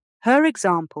 Her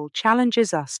example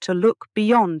challenges us to look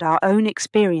beyond our own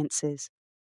experiences,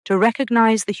 to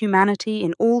recognize the humanity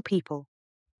in all people,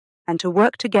 and to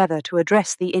work together to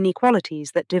address the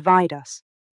inequalities that divide us.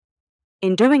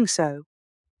 In doing so,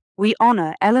 we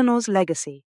honor Eleanor's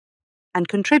legacy and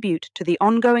contribute to the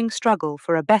ongoing struggle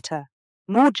for a better,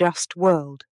 more just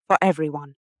world for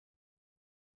everyone.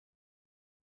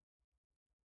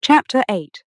 Chapter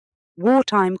 8: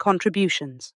 Wartime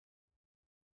Contributions.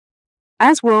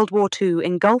 As World War II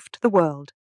engulfed the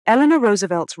world, Eleanor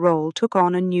Roosevelt's role took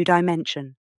on a new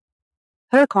dimension.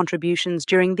 Her contributions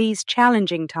during these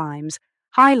challenging times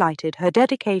highlighted her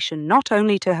dedication not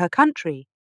only to her country,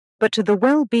 but to the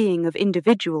well-being of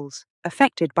individuals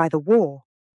affected by the war.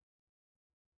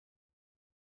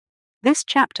 This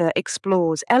chapter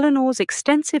explores Eleanor's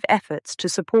extensive efforts to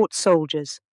support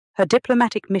soldiers, her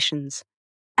diplomatic missions,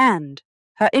 and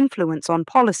her influence on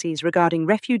policies regarding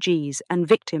refugees and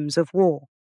victims of war.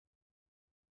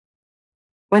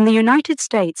 When the United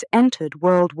States entered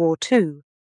World War II,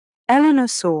 Eleanor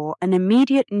saw an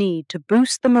immediate need to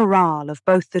boost the morale of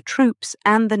both the troops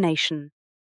and the nation.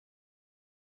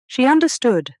 She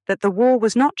understood that the war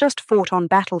was not just fought on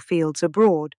battlefields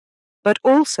abroad, but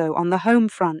also on the home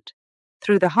front,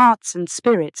 through the hearts and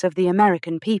spirits of the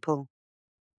American people.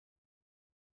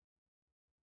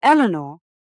 Eleanor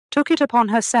took it upon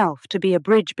herself to be a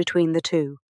bridge between the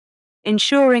two,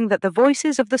 ensuring that the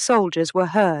voices of the soldiers were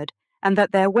heard and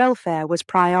that their welfare was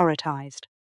prioritized.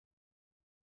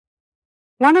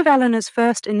 One of Eleanor's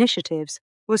first initiatives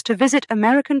was to visit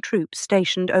American troops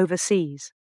stationed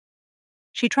overseas.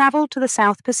 She traveled to the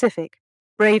South Pacific,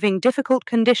 braving difficult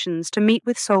conditions to meet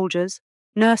with soldiers,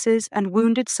 nurses, and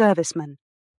wounded servicemen.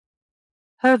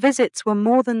 Her visits were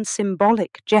more than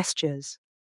symbolic gestures.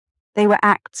 They were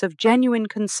acts of genuine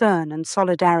concern and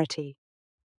solidarity.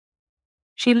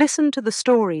 She listened to the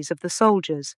stories of the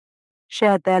soldiers,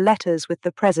 shared their letters with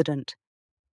the President,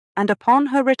 and upon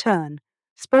her return,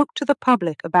 spoke to the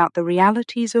public about the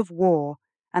realities of war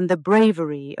and the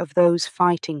bravery of those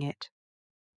fighting it.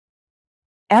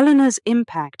 Eleanor's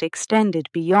impact extended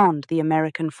beyond the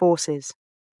American forces.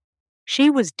 She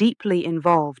was deeply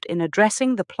involved in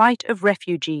addressing the plight of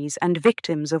refugees and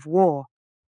victims of war.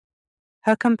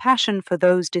 Her compassion for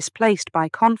those displaced by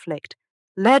conflict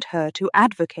led her to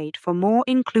advocate for more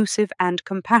inclusive and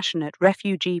compassionate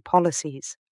refugee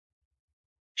policies.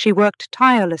 She worked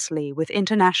tirelessly with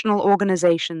international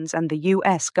organizations and the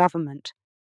U.S. government,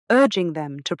 urging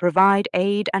them to provide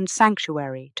aid and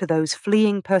sanctuary to those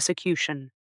fleeing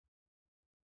persecution.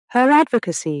 Her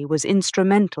advocacy was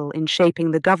instrumental in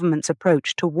shaping the government's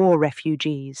approach to war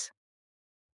refugees.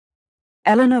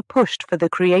 Eleanor pushed for the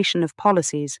creation of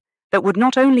policies that would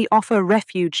not only offer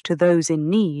refuge to those in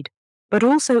need, but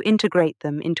also integrate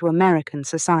them into American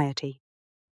society.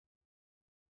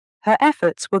 Her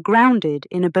efforts were grounded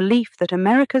in a belief that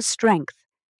America's strength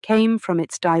came from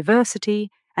its diversity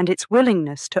and its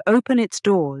willingness to open its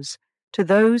doors to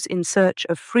those in search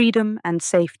of freedom and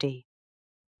safety.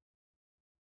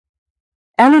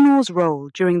 Eleanor's role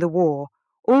during the war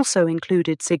also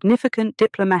included significant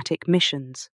diplomatic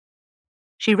missions.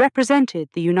 She represented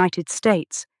the United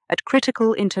States at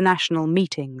critical international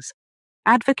meetings,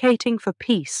 advocating for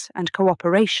peace and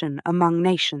cooperation among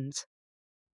nations.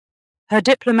 Her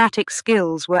diplomatic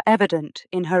skills were evident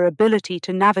in her ability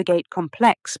to navigate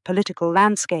complex political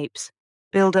landscapes,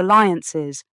 build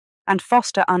alliances, and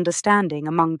foster understanding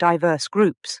among diverse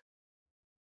groups.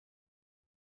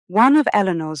 One of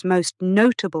Eleanor's most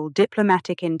notable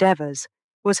diplomatic endeavours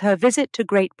was her visit to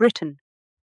Great Britain,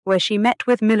 where she met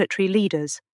with military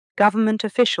leaders, government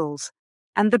officials,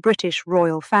 and the British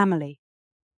royal family.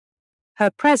 Her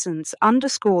presence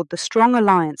underscored the strong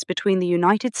alliance between the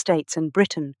United States and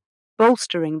Britain,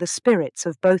 bolstering the spirits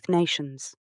of both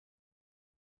nations.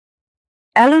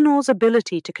 Eleanor's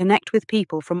ability to connect with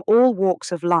people from all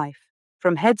walks of life,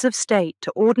 from heads of state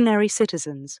to ordinary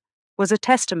citizens, was a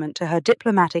testament to her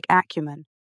diplomatic acumen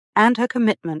and her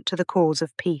commitment to the cause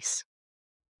of peace.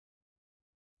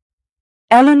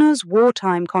 Eleanor's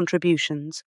wartime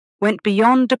contributions went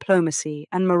beyond diplomacy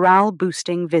and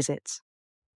morale-boosting visits.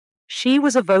 She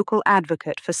was a vocal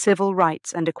advocate for civil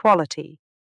rights and equality,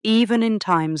 even in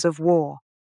times of war.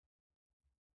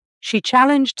 She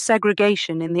challenged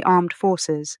segregation in the armed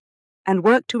forces and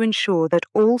worked to ensure that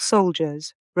all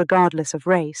soldiers, regardless of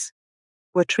race,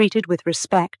 were treated with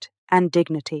respect and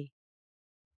dignity.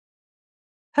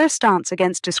 Her stance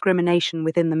against discrimination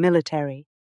within the military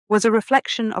was a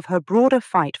reflection of her broader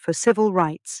fight for civil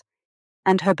rights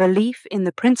and her belief in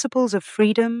the principles of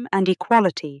freedom and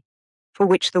equality for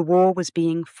which the war was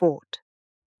being fought.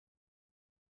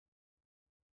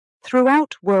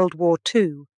 Throughout World War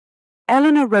II,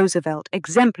 Eleanor Roosevelt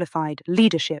exemplified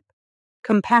leadership,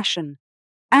 compassion,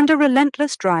 and a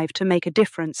relentless drive to make a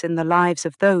difference in the lives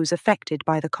of those affected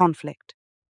by the conflict.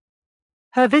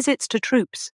 Her visits to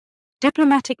troops,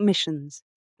 diplomatic missions,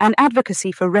 and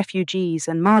advocacy for refugees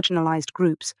and marginalized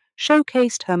groups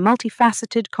showcased her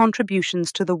multifaceted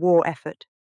contributions to the war effort.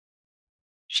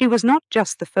 She was not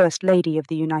just the First Lady of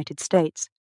the United States.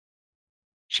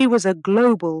 She was a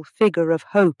global figure of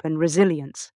hope and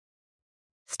resilience,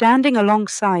 standing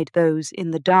alongside those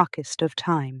in the darkest of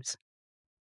times.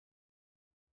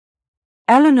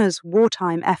 Eleanor's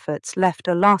wartime efforts left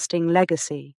a lasting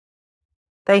legacy.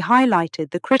 They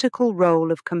highlighted the critical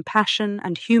role of compassion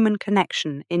and human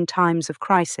connection in times of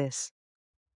crisis.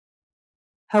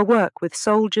 Her work with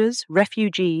soldiers,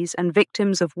 refugees, and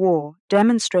victims of war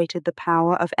demonstrated the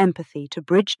power of empathy to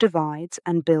bridge divides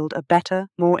and build a better,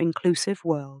 more inclusive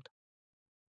world.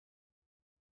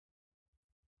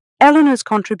 Eleanor's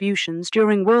contributions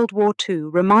during World War II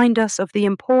remind us of the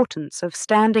importance of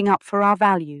standing up for our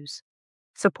values,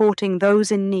 supporting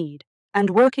those in need, and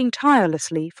working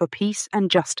tirelessly for peace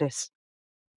and justice.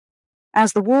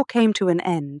 As the war came to an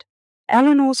end,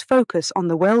 Eleanor's focus on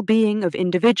the well-being of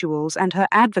individuals and her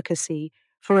advocacy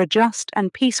for a just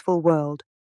and peaceful world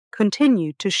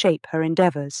continued to shape her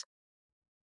endeavors.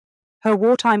 Her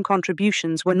wartime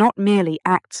contributions were not merely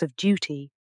acts of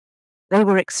duty. They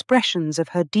were expressions of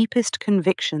her deepest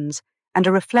convictions and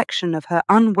a reflection of her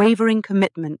unwavering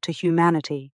commitment to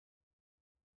humanity.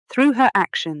 Through her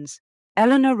actions,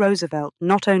 Eleanor Roosevelt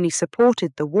not only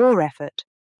supported the war effort,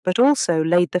 but also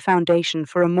laid the foundation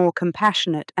for a more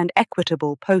compassionate and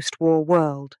equitable post-war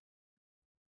world.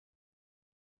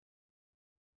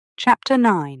 Chapter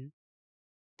 9: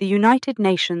 The United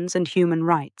Nations and Human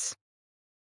Rights.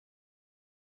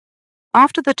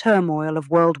 After the turmoil of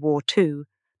World War II,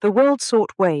 the world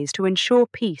sought ways to ensure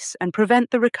peace and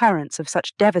prevent the recurrence of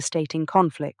such devastating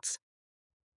conflicts.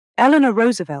 Eleanor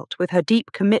Roosevelt, with her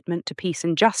deep commitment to peace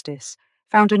and justice,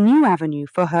 found a new avenue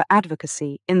for her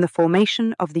advocacy in the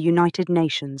formation of the United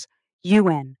Nations,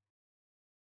 UN.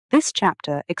 This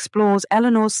chapter explores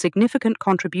Eleanor's significant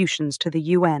contributions to the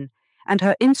UN and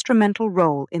her instrumental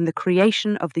role in the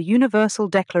creation of the Universal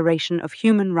Declaration of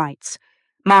Human Rights,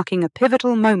 marking a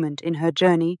pivotal moment in her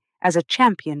journey as a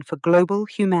champion for global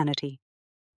humanity.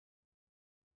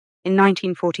 In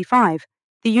 1945,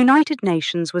 the United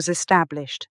Nations was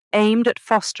established, aimed at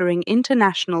fostering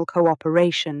international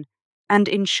cooperation and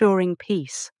ensuring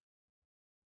peace.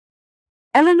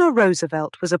 Eleanor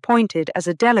Roosevelt was appointed as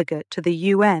a delegate to the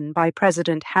UN by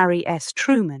President Harry S.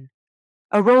 Truman,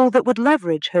 a role that would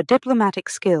leverage her diplomatic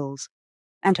skills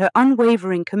and her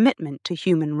unwavering commitment to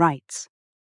human rights.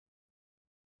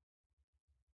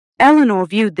 Eleanor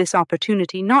viewed this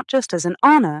opportunity not just as an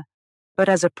honor, but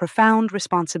as a profound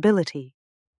responsibility.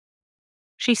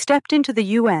 She stepped into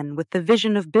the UN with the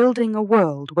vision of building a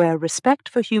world where respect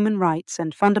for human rights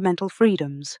and fundamental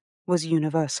freedoms was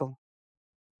universal.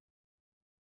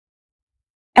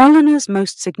 Eleanor's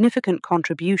most significant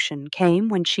contribution came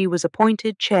when she was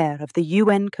appointed chair of the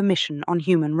UN Commission on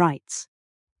Human Rights.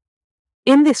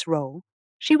 In this role,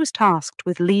 she was tasked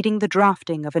with leading the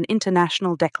drafting of an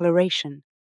international declaration,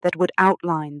 that would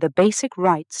outline the basic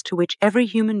rights to which every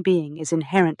human being is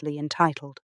inherently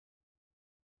entitled.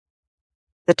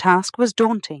 The task was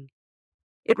daunting.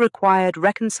 It required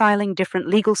reconciling different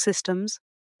legal systems,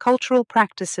 cultural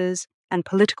practices, and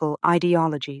political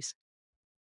ideologies.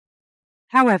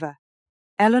 However,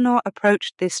 Eleanor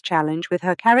approached this challenge with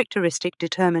her characteristic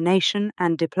determination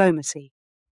and diplomacy.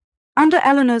 Under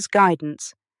Eleanor's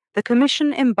guidance, the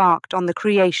Commission embarked on the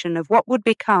creation of what would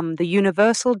become the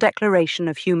Universal Declaration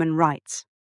of Human Rights.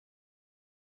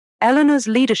 Eleanor's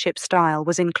leadership style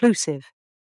was inclusive.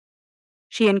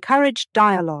 She encouraged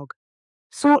dialogue,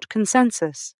 sought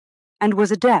consensus, and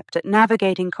was adept at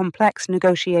navigating complex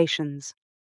negotiations.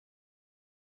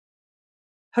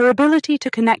 Her ability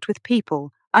to connect with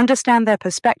people, understand their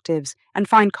perspectives, and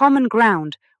find common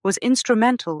ground was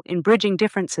instrumental in bridging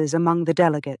differences among the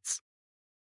delegates.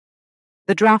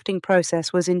 The drafting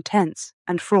process was intense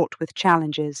and fraught with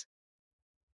challenges.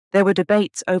 There were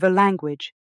debates over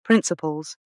language,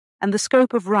 principles, and the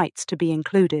scope of rights to be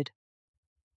included.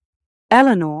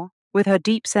 Eleanor, with her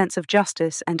deep sense of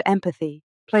justice and empathy,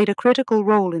 played a critical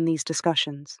role in these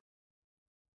discussions.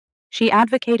 She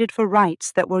advocated for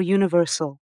rights that were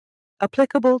universal,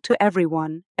 applicable to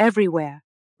everyone, everywhere,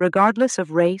 regardless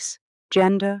of race,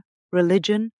 gender,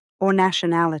 religion, or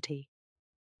nationality.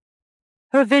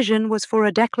 Her vision was for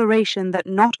a declaration that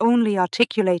not only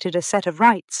articulated a set of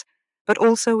rights, but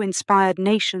also inspired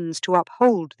nations to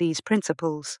uphold these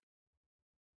principles.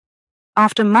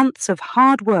 After months of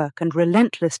hard work and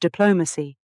relentless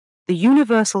diplomacy, the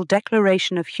Universal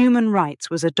Declaration of Human Rights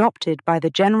was adopted by the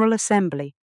General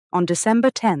Assembly on December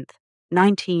 10,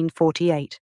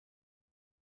 1948.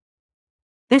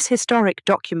 This historic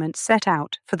document set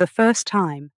out, for the first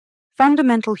time,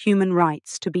 fundamental human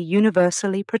rights to be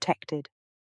universally protected.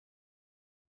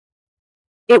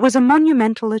 It was a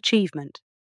monumental achievement,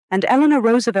 and Eleanor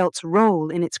Roosevelt's role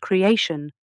in its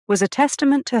creation was a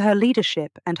testament to her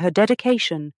leadership and her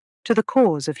dedication to the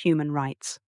cause of human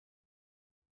rights.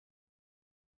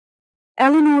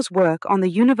 Eleanor's work on the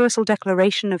Universal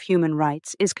Declaration of Human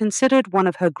Rights is considered one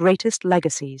of her greatest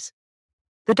legacies.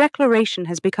 The Declaration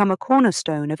has become a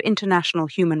cornerstone of international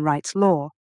human rights law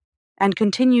and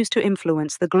continues to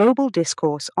influence the global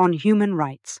discourse on human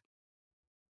rights.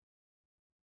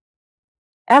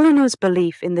 Eleanor's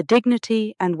belief in the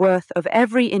dignity and worth of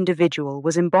every individual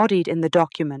was embodied in the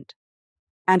document,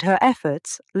 and her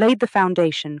efforts laid the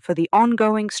foundation for the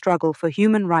ongoing struggle for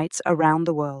human rights around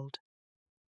the world.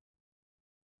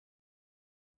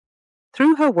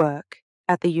 Through her work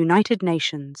at the United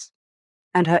Nations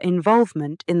and her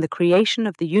involvement in the creation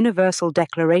of the Universal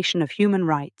Declaration of Human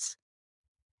Rights,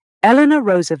 Eleanor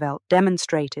Roosevelt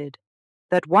demonstrated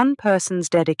that one person's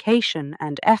dedication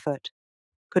and effort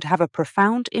could have a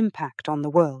profound impact on the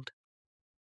world.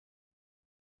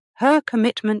 Her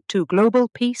commitment to global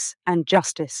peace and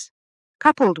justice,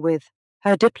 coupled with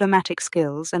her diplomatic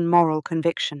skills and moral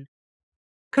conviction,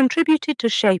 contributed to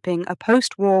shaping a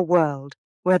post-war world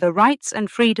where the rights and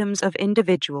freedoms of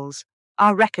individuals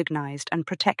are recognized and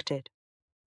protected.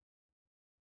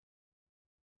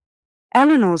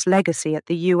 Eleanor's legacy at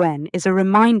the UN is a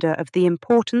reminder of the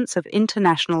importance of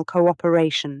international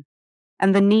cooperation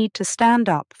and the need to stand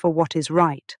up for what is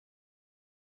right.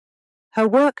 Her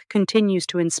work continues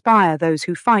to inspire those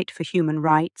who fight for human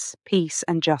rights, peace,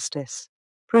 and justice,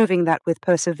 proving that with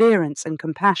perseverance and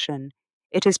compassion,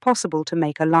 it is possible to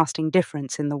make a lasting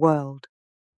difference in the world.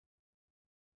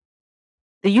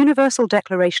 The Universal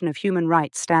Declaration of Human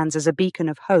Rights stands as a beacon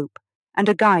of hope and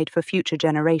a guide for future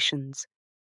generations,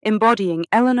 embodying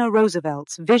Eleanor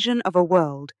Roosevelt's vision of a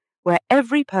world where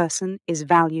every person is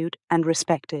valued and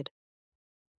respected.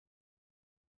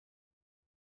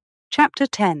 Chapter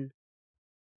 10.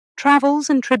 Travels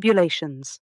and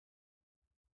Tribulations.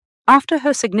 After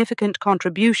her significant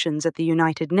contributions at the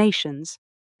United Nations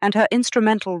and her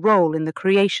instrumental role in the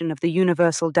creation of the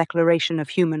Universal Declaration of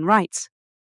Human Rights,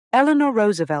 Eleanor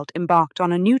Roosevelt embarked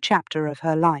on a new chapter of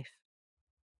her life.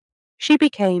 She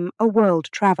became a world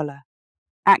traveler,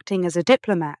 acting as a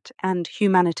diplomat and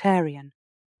humanitarian.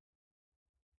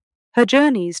 Her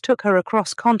journeys took her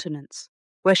across continents,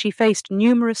 where she faced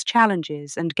numerous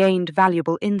challenges and gained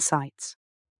valuable insights.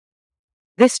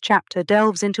 This chapter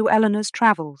delves into Eleanor's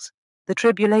travels, the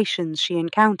tribulations she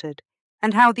encountered,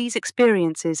 and how these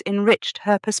experiences enriched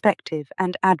her perspective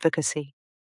and advocacy.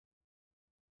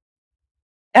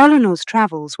 Eleanor's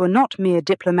travels were not mere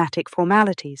diplomatic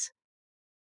formalities.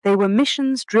 They were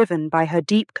missions driven by her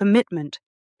deep commitment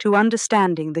to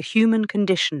understanding the human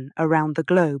condition around the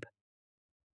globe.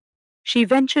 She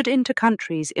ventured into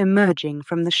countries emerging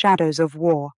from the shadows of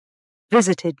war,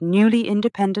 visited newly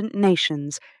independent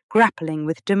nations grappling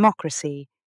with democracy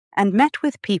and met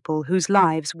with people whose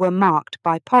lives were marked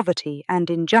by poverty and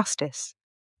injustice.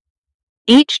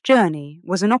 Each journey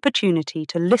was an opportunity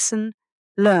to listen,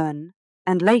 learn,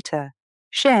 and later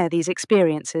share these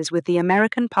experiences with the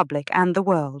American public and the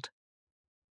world.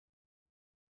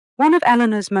 One of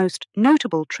Eleanor's most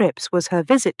notable trips was her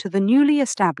visit to the newly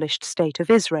established State of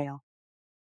Israel.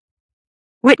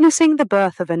 Witnessing the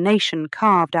birth of a nation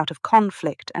carved out of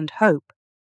conflict and hope,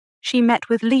 she met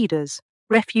with leaders,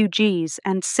 refugees,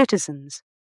 and citizens,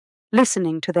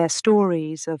 listening to their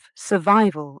stories of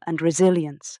survival and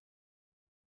resilience.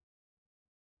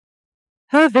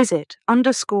 Her visit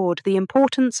underscored the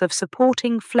importance of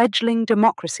supporting fledgling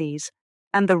democracies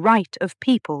and the right of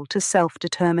people to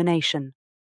self-determination.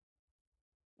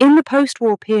 In the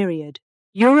post-war period,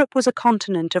 Europe was a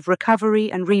continent of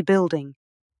recovery and rebuilding.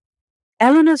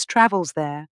 Eleanor's travels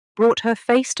there brought her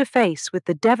face to face with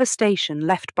the devastation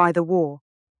left by the war.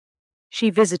 She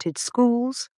visited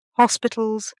schools,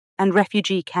 hospitals, and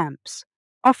refugee camps,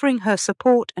 offering her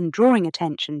support and drawing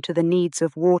attention to the needs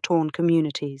of war-torn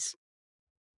communities.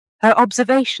 Her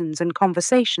observations and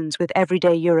conversations with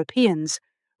everyday Europeans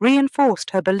reinforced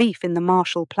her belief in the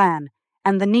Marshall Plan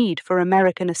and the need for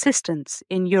American assistance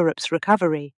in Europe's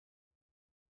recovery.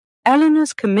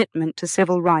 Eleanor's commitment to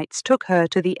civil rights took her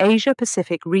to the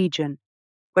Asia-Pacific region,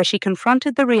 where she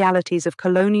confronted the realities of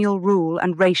colonial rule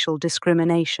and racial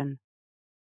discrimination.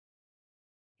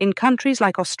 In countries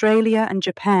like Australia and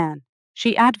Japan,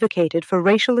 she advocated for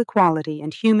racial equality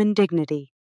and human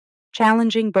dignity,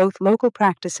 challenging both local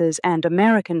practices and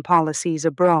American policies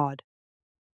abroad.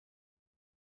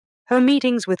 Her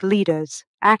meetings with leaders,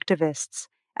 activists,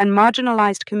 and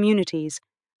marginalized communities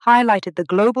highlighted the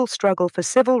global struggle for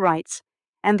civil rights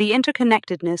and the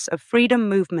interconnectedness of freedom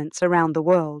movements around the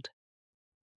world.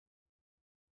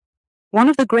 One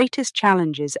of the greatest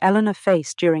challenges Eleanor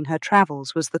faced during her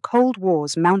travels was the Cold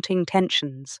War's mounting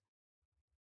tensions.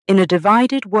 In a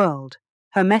divided world,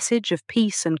 her message of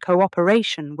peace and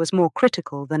cooperation was more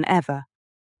critical than ever.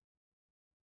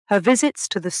 Her visits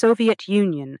to the Soviet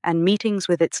Union and meetings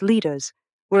with its leaders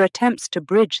were attempts to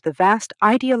bridge the vast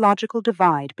ideological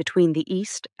divide between the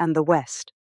East and the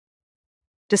West.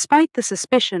 Despite the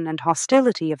suspicion and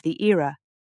hostility of the era,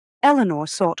 Eleanor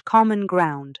sought common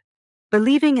ground,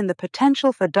 believing in the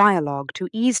potential for dialogue to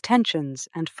ease tensions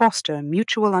and foster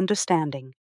mutual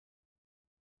understanding.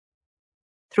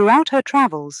 Throughout her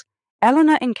travels,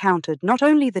 Eleanor encountered not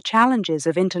only the challenges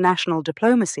of international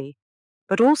diplomacy,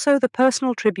 but also the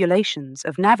personal tribulations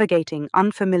of navigating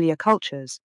unfamiliar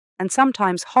cultures and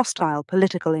sometimes hostile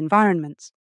political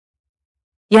environments.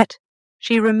 Yet,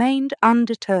 she remained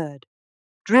undeterred,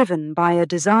 driven by a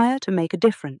desire to make a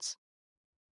difference.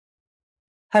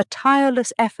 Her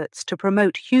tireless efforts to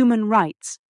promote human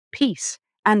rights, peace,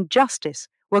 and justice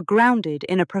were grounded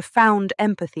in a profound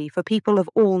empathy for people of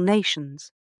all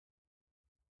nations.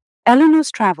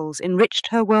 Eleanor's travels enriched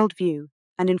her worldview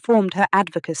and informed her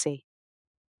advocacy.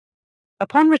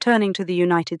 Upon returning to the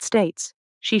United States,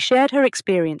 she shared her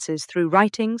experiences through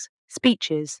writings,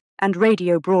 speeches, and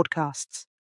radio broadcasts.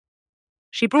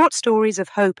 She brought stories of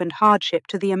hope and hardship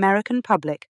to the American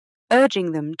public,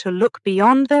 urging them to look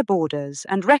beyond their borders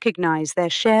and recognize their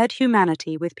shared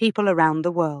humanity with people around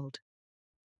the world.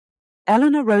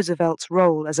 Eleanor Roosevelt's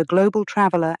role as a global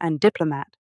traveler and diplomat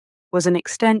was an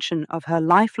extension of her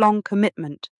lifelong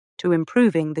commitment to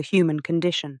improving the human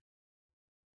condition.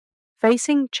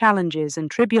 Facing challenges and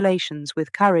tribulations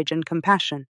with courage and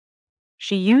compassion,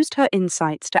 she used her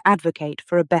insights to advocate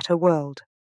for a better world.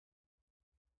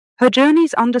 Her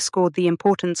journeys underscored the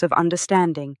importance of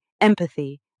understanding,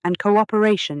 empathy, and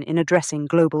cooperation in addressing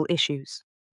global issues.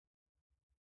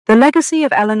 The legacy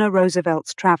of Eleanor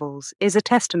Roosevelt's travels is a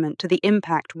testament to the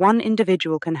impact one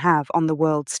individual can have on the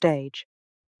world stage.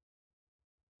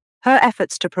 Her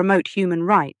efforts to promote human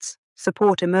rights,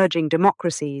 support emerging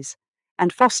democracies,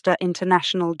 and foster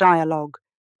international dialogue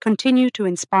continue to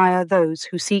inspire those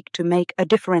who seek to make a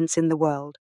difference in the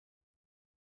world.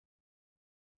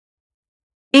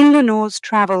 Eleanor's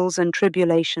travels and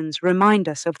tribulations remind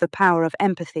us of the power of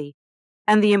empathy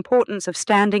and the importance of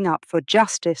standing up for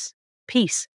justice,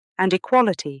 peace, and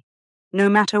equality, no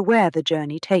matter where the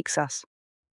journey takes us.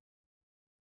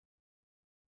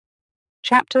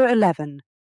 Chapter 11.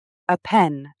 A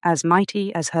Pen as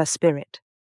Mighty as Her Spirit.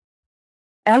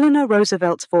 Eleanor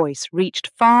Roosevelt's voice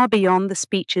reached far beyond the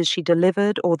speeches she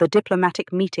delivered or the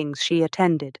diplomatic meetings she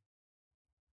attended.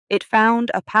 It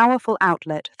found a powerful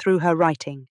outlet through her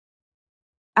writing.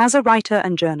 As a writer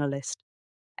and journalist,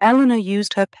 Eleanor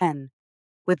used her pen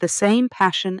with the same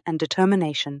passion and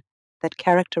determination that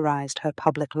characterized her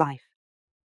public life.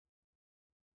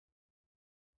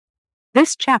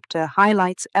 This chapter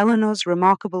highlights Eleanor's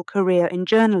remarkable career in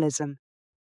journalism,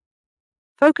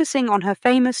 focusing on her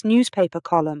famous newspaper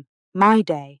column, My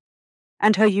Day,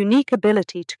 and her unique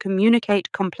ability to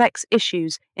communicate complex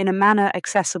issues in a manner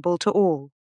accessible to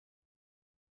all.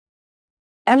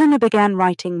 Eleanor began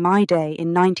writing My Day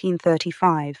in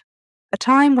 1935, a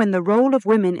time when the role of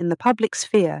women in the public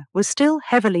sphere was still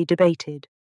heavily debated.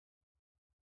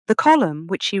 The column,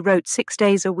 which she wrote 6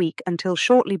 days a week until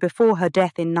shortly before her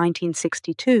death in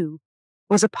 1962,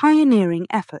 was a pioneering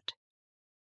effort.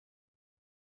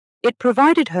 It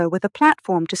provided her with a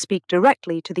platform to speak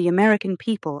directly to the American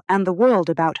people and the world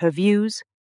about her views,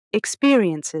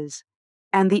 experiences,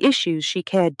 and the issues she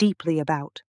cared deeply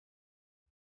about.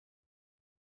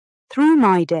 Through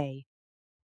My Day,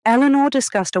 Eleanor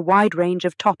discussed a wide range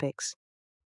of topics,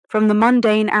 from the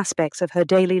mundane aspects of her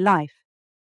daily life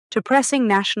to pressing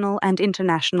national and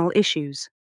international issues.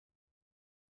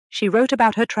 She wrote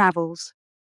about her travels,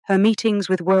 her meetings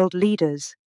with world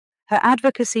leaders, her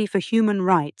advocacy for human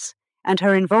rights, and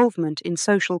her involvement in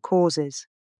social causes.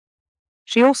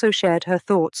 She also shared her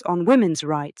thoughts on women's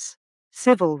rights,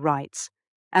 civil rights,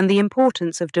 and the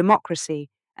importance of democracy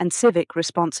and civic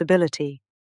responsibility.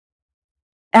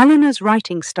 Eleanor's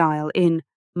writing style in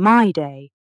My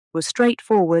Day was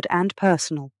straightforward and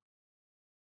personal.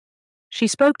 She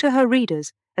spoke to her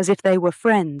readers as if they were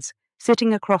friends,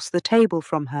 sitting across the table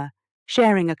from her,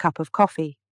 sharing a cup of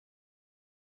coffee.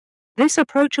 This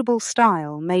approachable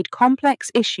style made complex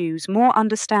issues more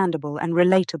understandable and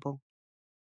relatable.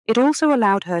 It also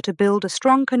allowed her to build a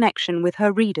strong connection with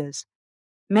her readers,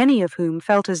 many of whom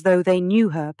felt as though they knew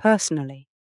her personally.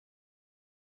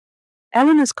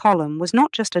 Eleanor's column was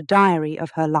not just a diary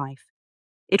of her life,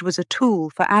 it was a tool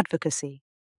for advocacy.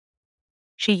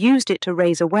 She used it to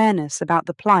raise awareness about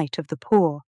the plight of the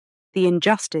poor, the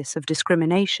injustice of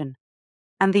discrimination,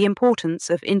 and the importance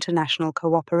of international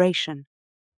cooperation.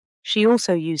 She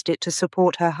also used it to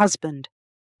support her husband,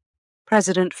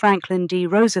 President Franklin D.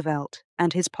 Roosevelt,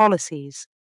 and his policies,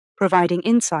 providing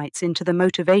insights into the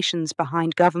motivations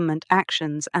behind government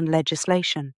actions and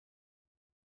legislation.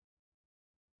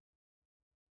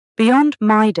 Beyond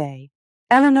My Day,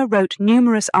 Eleanor wrote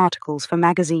numerous articles for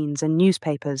magazines and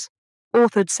newspapers,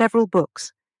 authored several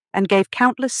books, and gave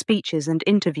countless speeches and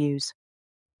interviews.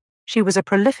 She was a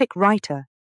prolific writer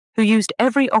who used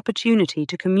every opportunity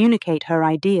to communicate her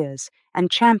ideas and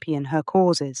champion her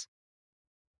causes.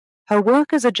 Her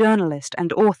work as a journalist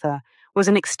and author was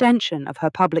an extension of her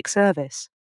public service,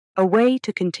 a way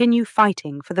to continue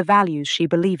fighting for the values she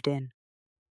believed in.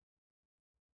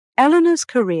 Eleanor's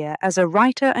career as a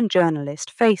writer and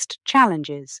journalist faced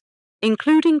challenges,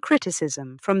 including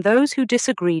criticism from those who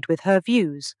disagreed with her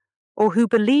views or who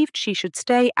believed she should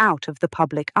stay out of the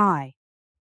public eye.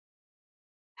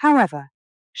 However,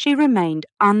 she remained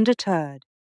undeterred,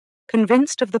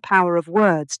 convinced of the power of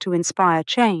words to inspire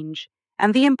change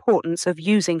and the importance of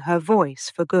using her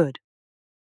voice for good.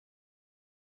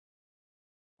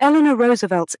 Eleanor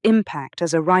Roosevelt's impact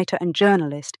as a writer and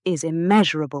journalist is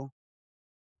immeasurable.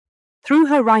 Through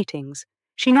her writings,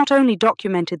 she not only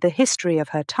documented the history of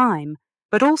her time,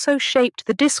 but also shaped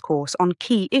the discourse on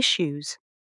key issues.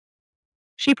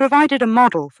 She provided a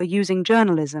model for using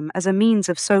journalism as a means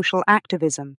of social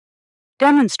activism,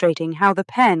 demonstrating how the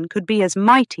pen could be as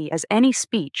mighty as any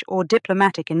speech or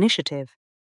diplomatic initiative.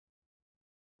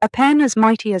 A pen as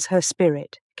mighty as her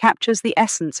spirit captures the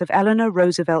essence of Eleanor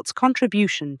Roosevelt's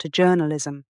contribution to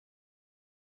journalism.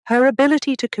 Her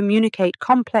ability to communicate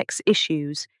complex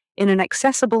issues in an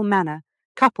accessible manner,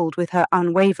 coupled with her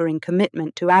unwavering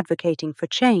commitment to advocating for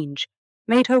change,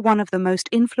 made her one of the most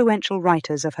influential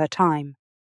writers of her time.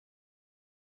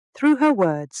 Through her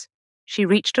words, she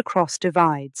reached across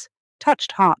divides,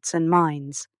 touched hearts and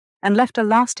minds, and left a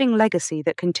lasting legacy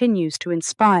that continues to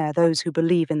inspire those who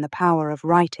believe in the power of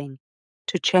writing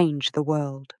to change the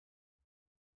world.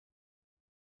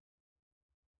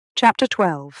 Chapter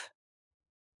 12.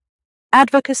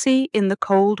 Advocacy in the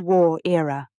Cold War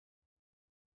Era.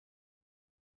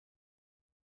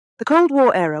 The Cold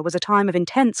War era was a time of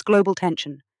intense global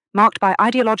tension, marked by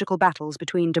ideological battles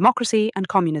between democracy and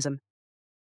communism.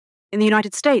 In the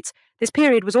United States, this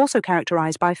period was also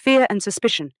characterized by fear and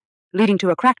suspicion, leading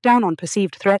to a crackdown on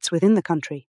perceived threats within the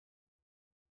country.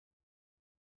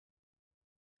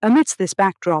 Amidst this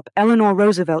backdrop, Eleanor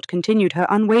Roosevelt continued her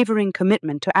unwavering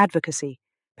commitment to advocacy,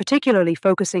 particularly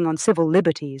focusing on civil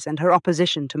liberties and her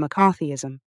opposition to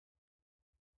McCarthyism.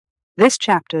 This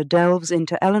chapter delves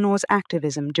into Eleanor's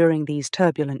activism during these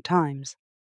turbulent times.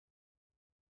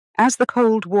 As the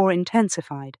Cold War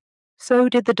intensified, so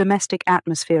did the domestic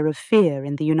atmosphere of fear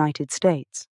in the United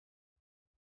States.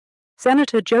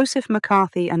 Senator Joseph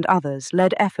McCarthy and others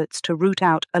led efforts to root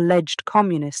out alleged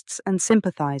communists and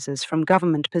sympathizers from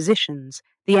government positions,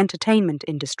 the entertainment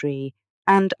industry,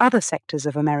 and other sectors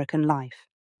of American life.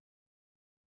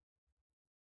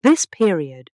 This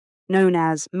period, known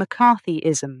as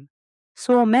McCarthyism,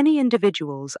 saw many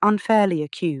individuals unfairly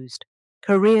accused,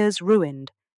 careers ruined,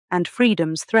 and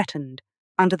freedoms threatened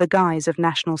under the guise of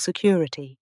national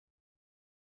security.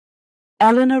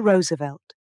 Eleanor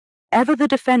Roosevelt, ever the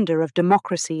defender of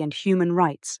democracy and human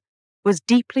rights, was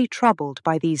deeply troubled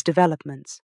by these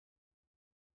developments.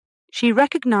 She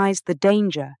recognized the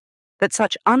danger that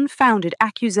such unfounded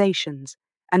accusations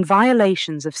and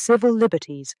violations of civil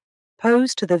liberties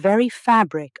pose to the very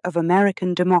fabric of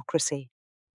American democracy.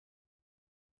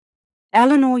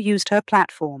 Eleanor used her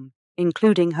platform,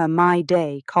 including her My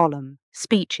Day column,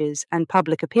 speeches, and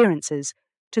public appearances,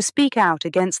 to speak out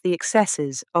against the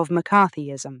excesses of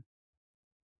McCarthyism.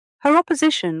 Her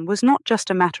opposition was not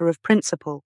just a matter of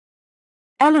principle.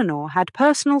 Eleanor had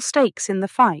personal stakes in the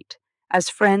fight, as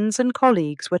friends and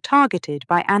colleagues were targeted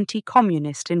by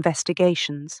anti-communist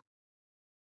investigations.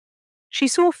 She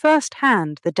saw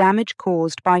firsthand the damage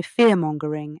caused by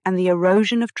fear-mongering and the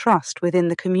erosion of trust within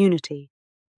the community.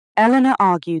 Eleanor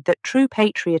argued that true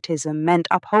patriotism meant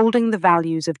upholding the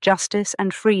values of justice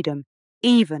and freedom,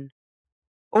 even,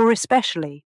 or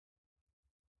especially,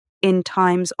 in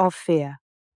times of fear.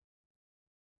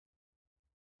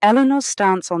 Eleanor's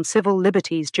stance on civil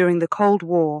liberties during the Cold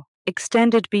War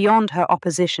extended beyond her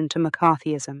opposition to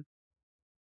McCarthyism.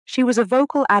 She was a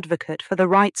vocal advocate for the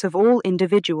rights of all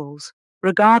individuals,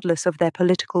 regardless of their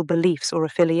political beliefs or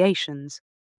affiliations.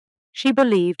 She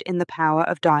believed in the power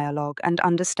of dialogue and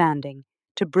understanding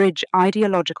to bridge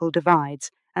ideological divides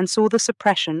and saw the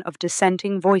suppression of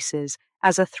dissenting voices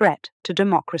as a threat to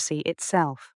democracy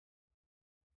itself.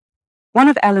 One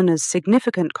of Eleanor's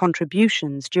significant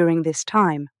contributions during this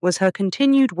time was her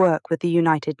continued work with the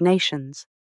United Nations.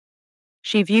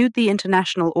 She viewed the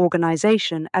international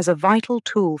organization as a vital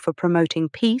tool for promoting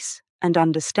peace and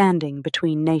understanding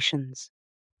between nations.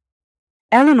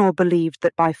 Eleanor believed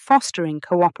that by fostering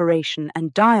cooperation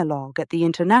and dialogue at the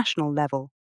international level,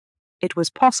 it was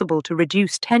possible to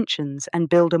reduce tensions and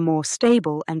build a more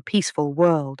stable and peaceful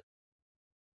world.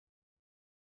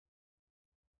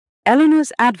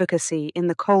 Eleanor's advocacy in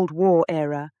the Cold War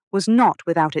era was not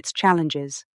without its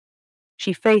challenges.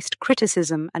 She faced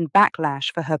criticism and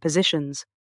backlash for her positions,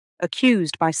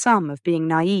 accused by some of being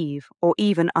naive or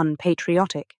even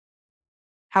unpatriotic.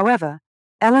 However,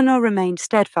 Eleanor remained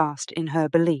steadfast in her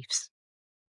beliefs.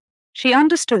 She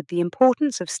understood the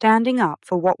importance of standing up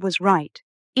for what was right,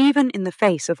 even in the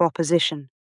face of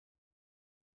opposition.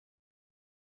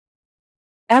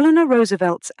 Eleanor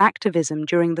Roosevelt's activism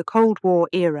during the Cold War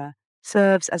era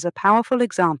serves as a powerful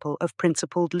example of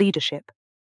principled leadership.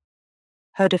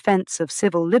 Her defense of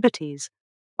civil liberties,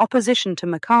 opposition to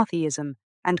McCarthyism,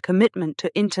 and commitment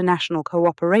to international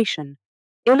cooperation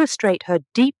illustrate her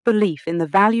deep belief in the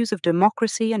values of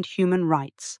democracy and human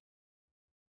rights.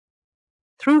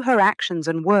 Through her actions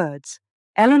and words,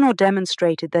 Eleanor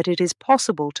demonstrated that it is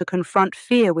possible to confront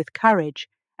fear with courage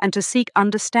and to seek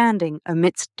understanding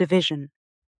amidst division.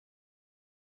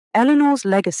 Eleanor's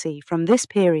legacy from this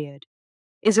period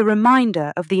is a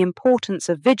reminder of the importance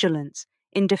of vigilance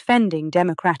in defending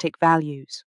democratic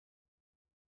values.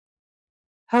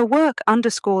 Her work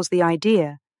underscores the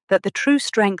idea that the true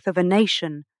strength of a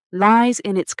nation lies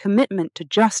in its commitment to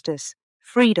justice,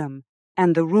 freedom,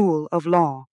 and the rule of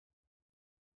law.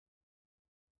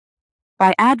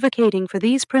 By advocating for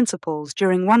these principles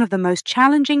during one of the most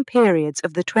challenging periods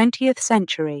of the 20th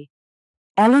century,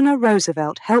 Eleanor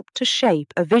Roosevelt helped to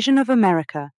shape a vision of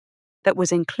America that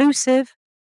was inclusive,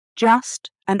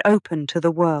 just, and open to the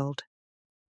world.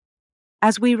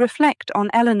 As we reflect on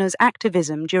Eleanor's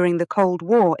activism during the Cold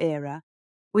War era,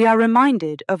 we are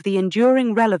reminded of the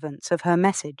enduring relevance of her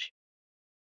message.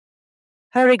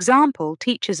 Her example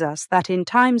teaches us that in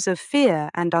times of fear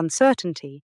and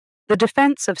uncertainty, the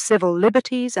defense of civil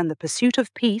liberties and the pursuit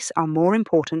of peace are more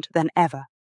important than ever.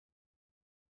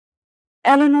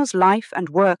 Eleanor's life and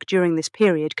work during this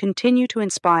period continue to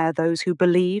inspire those who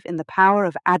believe in the power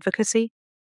of advocacy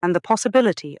and the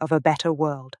possibility of a better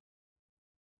world.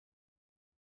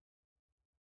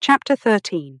 Chapter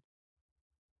 13.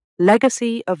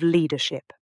 Legacy of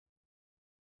Leadership.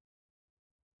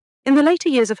 In the later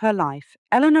years of her life,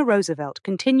 Eleanor Roosevelt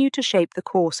continued to shape the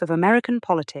course of American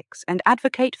politics and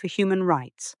advocate for human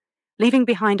rights, leaving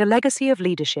behind a legacy of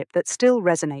leadership that still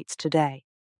resonates today.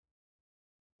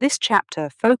 This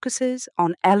chapter focuses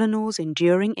on Eleanor's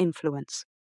enduring influence,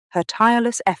 her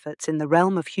tireless efforts in the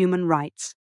realm of human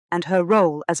rights, and her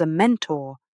role as a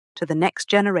mentor to the next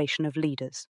generation of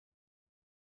leaders.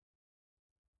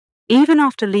 Even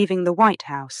after leaving the White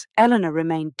House, Eleanor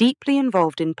remained deeply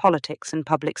involved in politics and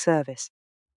public service.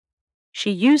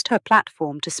 She used her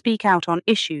platform to speak out on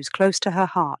issues close to her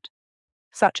heart,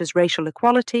 such as racial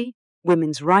equality,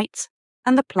 women's rights,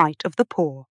 and the plight of the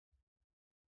poor.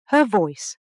 Her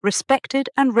voice, respected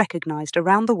and recognized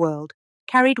around the world,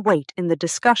 carried weight in the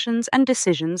discussions and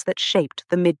decisions that shaped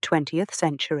the mid-20th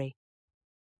century.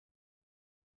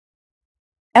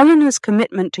 Eleanor's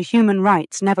commitment to human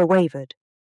rights never wavered.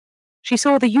 She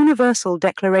saw the Universal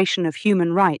Declaration of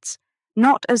Human Rights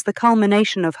not as the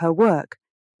culmination of her work,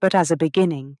 but as a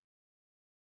beginning.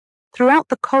 Throughout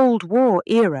the Cold War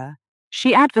era,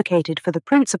 she advocated for the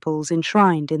principles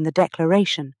enshrined in the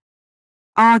Declaration,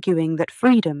 arguing that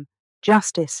freedom,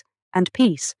 justice, and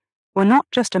peace were not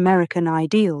just American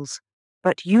ideals,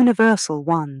 but universal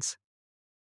ones.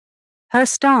 Her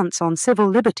stance on civil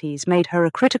liberties made her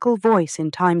a critical voice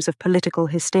in times of political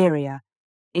hysteria,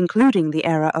 including the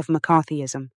era of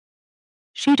McCarthyism.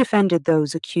 She defended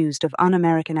those accused of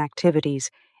un-American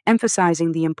activities,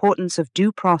 emphasizing the importance of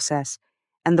due process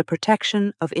and the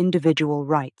protection of individual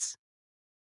rights.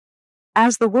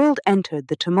 As the world entered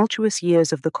the tumultuous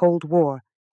years of the Cold War,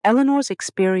 Eleanor's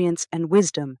experience and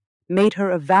wisdom made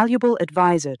her a valuable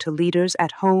advisor to leaders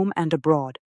at home and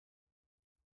abroad.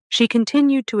 She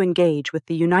continued to engage with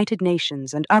the United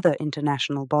Nations and other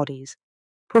international bodies,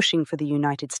 pushing for the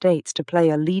United States to play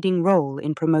a leading role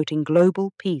in promoting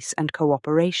global peace and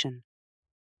cooperation.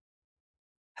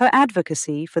 Her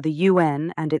advocacy for the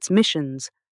UN and its missions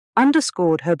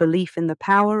underscored her belief in the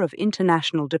power of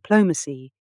international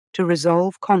diplomacy to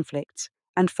resolve conflicts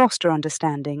and foster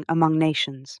understanding among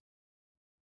nations.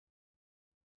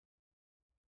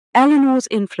 Eleanor's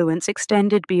influence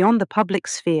extended beyond the public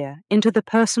sphere into the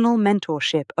personal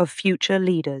mentorship of future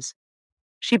leaders.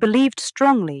 She believed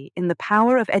strongly in the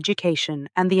power of education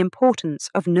and the importance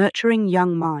of nurturing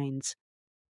young minds.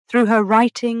 Through her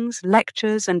writings,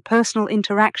 lectures, and personal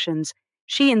interactions,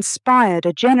 she inspired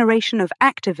a generation of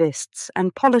activists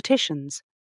and politicians.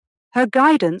 Her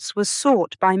guidance was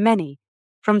sought by many,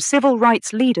 from civil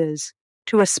rights leaders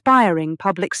to aspiring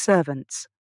public servants.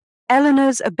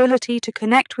 Eleanor's ability to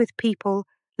connect with people,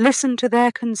 listen to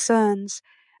their concerns,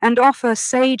 and offer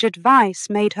sage advice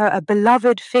made her a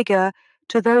beloved figure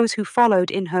to those who followed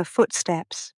in her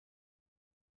footsteps.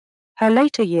 Her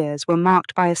later years were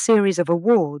marked by a series of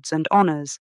awards and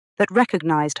honors that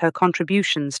recognized her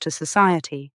contributions to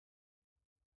society.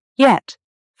 Yet,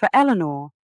 for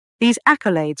Eleanor, these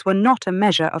accolades were not a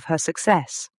measure of her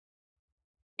success.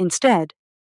 Instead,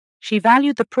 she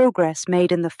valued the progress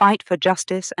made in the fight for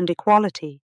justice and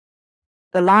equality,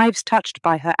 the lives touched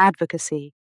by her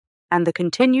advocacy, and the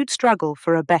continued struggle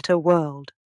for a better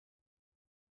world.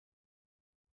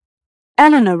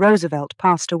 Eleanor Roosevelt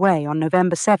passed away on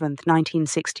November 7,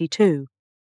 1962,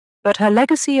 but her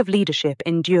legacy of leadership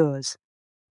endures.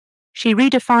 She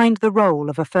redefined the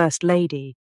role of a First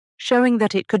Lady, showing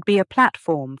that it could be a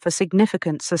platform for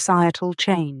significant societal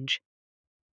change.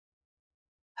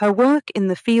 Her work in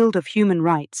the field of human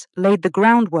rights laid the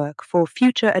groundwork for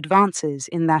future advances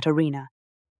in that arena,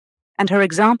 and her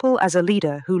example as a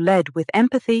leader who led with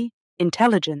empathy,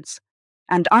 intelligence,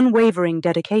 and unwavering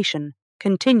dedication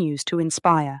continues to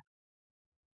inspire.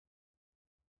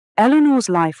 Eleanor's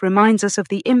life reminds us of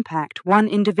the impact one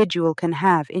individual can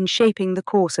have in shaping the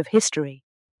course of history.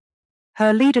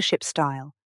 Her leadership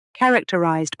style,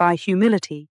 characterized by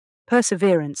humility,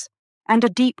 perseverance, and a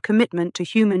deep commitment to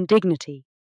human dignity,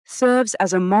 serves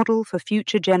as a model for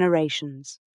future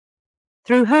generations.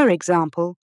 Through her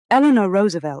example, Eleanor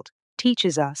Roosevelt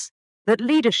teaches us that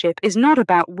leadership is not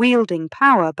about wielding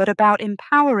power but about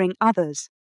empowering others,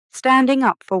 standing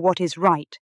up for what is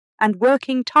right, and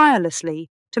working tirelessly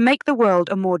to make the world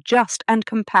a more just and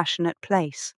compassionate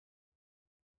place.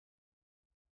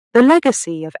 The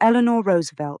legacy of Eleanor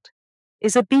Roosevelt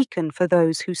is a beacon for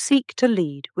those who seek to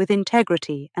lead with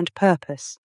integrity and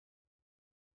purpose.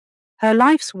 Her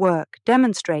life's work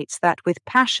demonstrates that with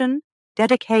passion,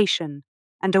 dedication,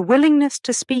 and a willingness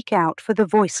to speak out for the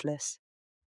voiceless,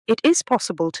 it is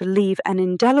possible to leave an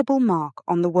indelible mark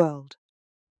on the world.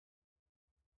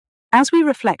 As we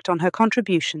reflect on her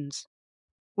contributions,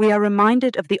 we are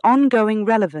reminded of the ongoing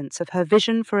relevance of her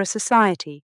vision for a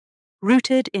society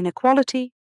rooted in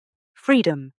equality,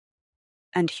 freedom,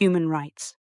 and human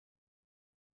rights.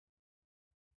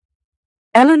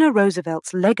 Eleanor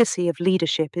Roosevelt's legacy of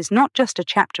leadership is not just a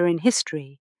chapter in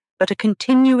history, but a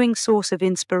continuing source of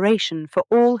inspiration for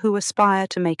all who aspire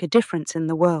to make a difference in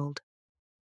the world.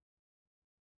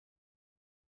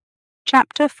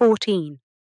 Chapter 14: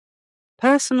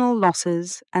 Personal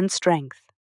Losses and Strength.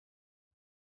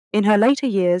 In her later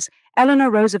years,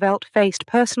 Eleanor Roosevelt faced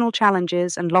personal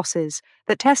challenges and losses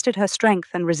that tested her strength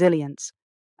and resilience.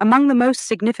 Among the most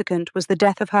significant was the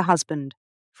death of her husband,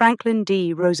 Franklin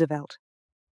D. Roosevelt.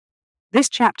 This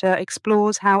chapter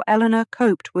explores how Eleanor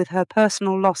coped with her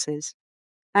personal losses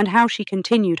and how she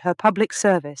continued her public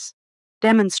service,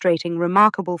 demonstrating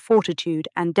remarkable fortitude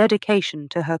and dedication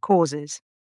to her causes.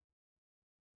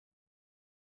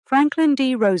 Franklin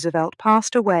D. Roosevelt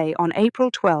passed away on April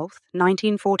 12,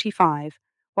 1945,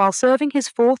 while serving his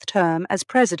fourth term as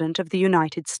President of the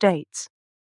United States.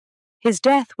 His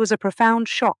death was a profound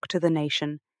shock to the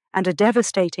nation and a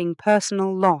devastating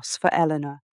personal loss for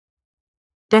Eleanor.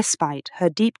 Despite her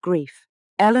deep grief,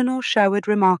 Eleanor showed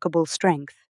remarkable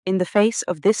strength in the face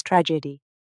of this tragedy.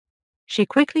 She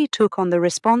quickly took on the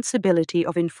responsibility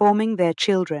of informing their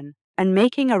children and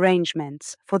making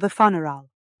arrangements for the funeral.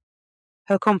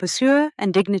 Her composure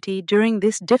and dignity during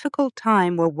this difficult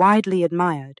time were widely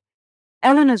admired.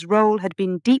 Eleanor's role had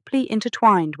been deeply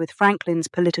intertwined with Franklin's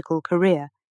political career,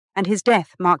 and his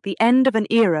death marked the end of an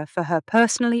era for her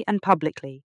personally and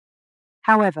publicly.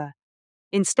 However,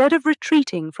 instead of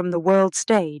retreating from the world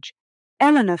stage,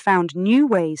 Eleanor found new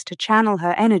ways to channel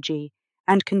her energy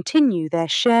and continue their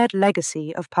shared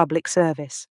legacy of public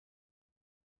service.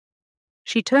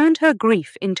 She turned her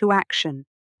grief into action,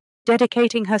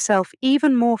 dedicating herself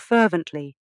even more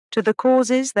fervently to the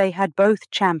causes they had both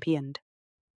championed.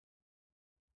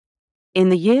 In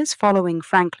the years following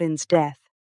Franklin's death,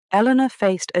 Eleanor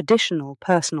faced additional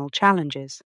personal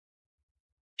challenges.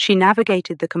 She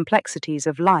navigated the complexities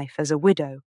of life as a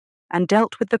widow and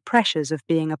dealt with the pressures of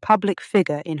being a public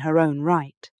figure in her own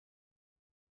right.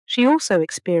 She also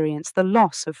experienced the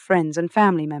loss of friends and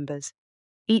family members,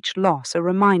 each loss a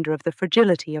reminder of the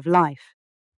fragility of life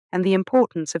and the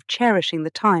importance of cherishing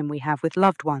the time we have with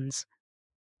loved ones.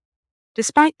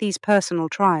 Despite these personal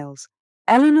trials,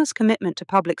 Eleanor's commitment to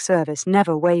public service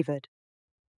never wavered.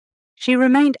 She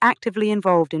remained actively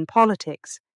involved in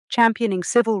politics, championing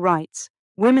civil rights,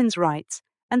 women's rights,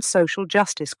 and social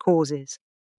justice causes.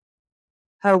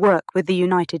 Her work with the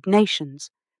United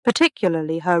Nations,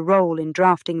 particularly her role in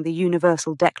drafting the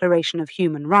Universal Declaration of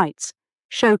Human Rights,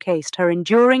 showcased her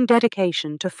enduring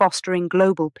dedication to fostering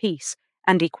global peace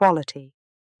and equality.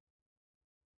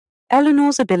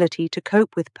 Eleanor's ability to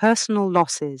cope with personal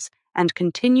losses and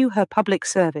continue her public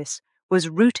service was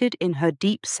rooted in her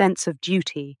deep sense of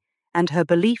duty and her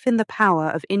belief in the power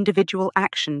of individual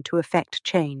action to effect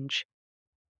change.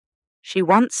 She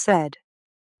once said,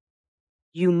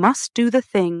 "You must do the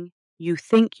thing you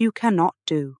think you cannot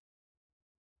do."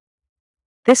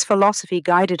 This philosophy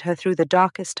guided her through the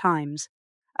darkest times,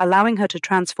 allowing her to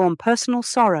transform personal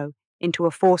sorrow into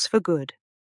a force for good.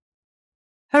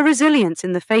 Her resilience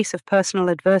in the face of personal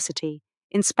adversity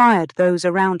inspired those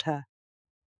around her.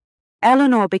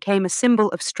 Eleanor became a symbol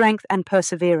of strength and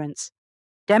perseverance,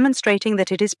 demonstrating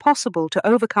that it is possible to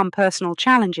overcome personal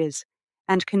challenges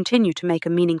and continue to make a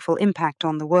meaningful impact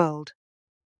on the world.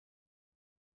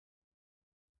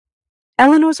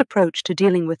 Eleanor's approach to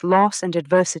dealing with loss and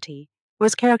adversity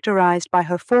was characterized by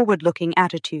her forward-looking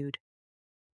attitude.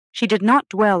 She did not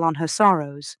dwell on her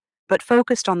sorrows, but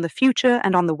focused on the future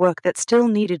and on the work that still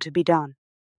needed to be done.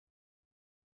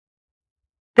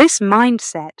 This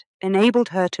mindset enabled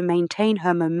her to maintain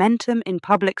her momentum in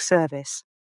public service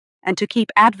and to keep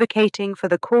advocating for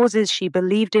the causes she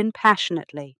believed in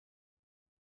passionately.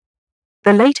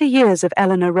 The later years of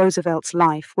Eleanor Roosevelt's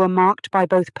life were marked by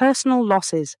both personal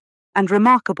losses and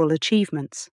remarkable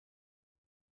achievements.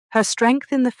 Her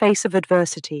strength in the face of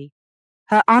adversity,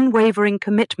 her unwavering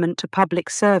commitment to public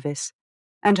service,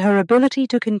 and her ability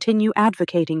to continue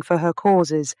advocating for her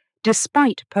causes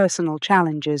despite personal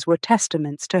challenges were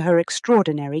testaments to her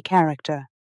extraordinary character.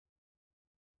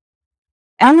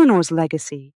 Eleanor's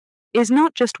legacy is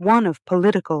not just one of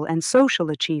political and social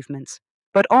achievements,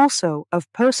 but also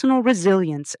of personal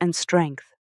resilience and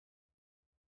strength.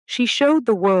 She showed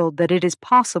the world that it is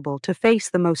possible to face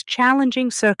the most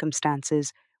challenging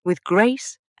circumstances with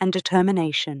grace and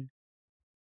determination,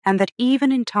 and that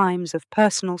even in times of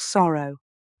personal sorrow,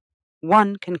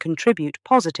 one can contribute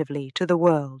positively to the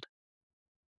world.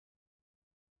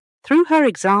 Through her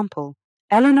example,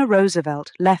 Eleanor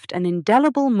Roosevelt left an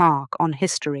indelible mark on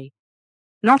history,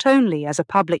 not only as a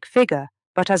public figure,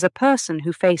 but as a person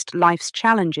who faced life's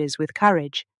challenges with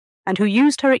courage and who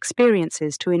used her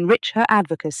experiences to enrich her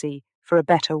advocacy for a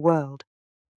better world.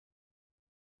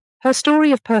 Her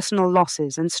story of personal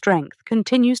losses and strength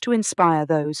continues to inspire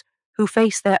those who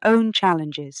face their own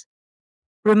challenges,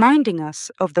 reminding us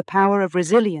of the power of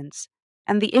resilience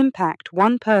and the impact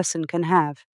one person can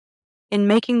have in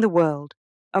making the world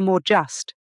a more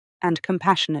just and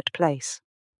compassionate place.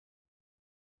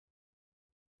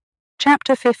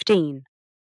 Chapter 15.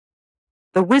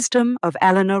 The Wisdom of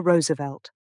Eleanor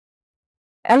Roosevelt.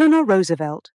 Eleanor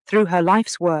Roosevelt, through her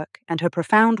life's work and her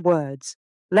profound words,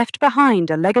 left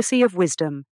behind a legacy of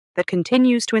wisdom that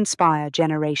continues to inspire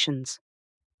generations.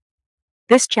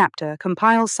 This chapter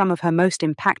compiles some of her most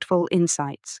impactful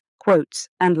insights, quotes,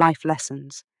 and life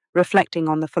lessons, reflecting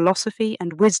on the philosophy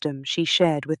and wisdom she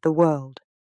shared with the world.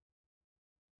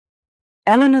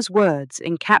 Eleanor's words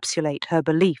encapsulate her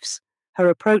beliefs, her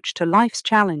approach to life's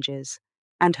challenges,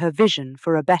 and her vision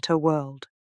for a better world.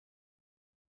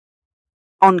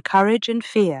 On courage and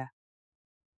fear.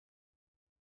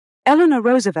 Eleanor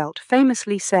Roosevelt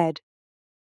famously said,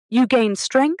 "You gain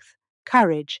strength,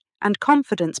 courage, and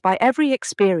confidence by every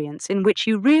experience in which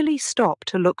you really stop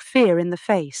to look fear in the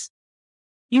face.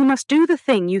 You must do the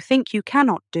thing you think you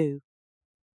cannot do."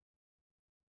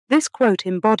 This quote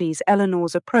embodies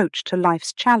Eleanor's approach to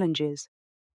life's challenges.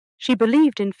 She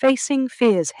believed in facing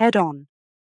fears head-on,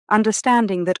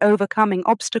 understanding that overcoming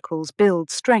obstacles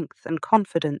builds strength and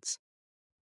confidence.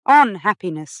 On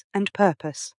happiness and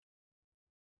purpose.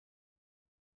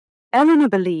 Eleanor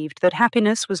believed that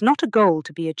happiness was not a goal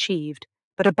to be achieved,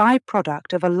 but a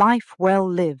byproduct of a life well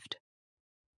lived.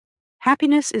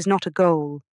 Happiness is not a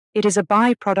goal, it is a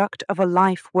byproduct of a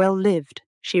life well lived,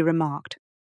 she remarked.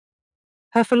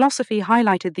 Her philosophy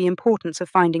highlighted the importance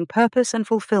of finding purpose and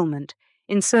fulfillment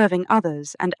in serving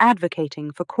others and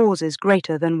advocating for causes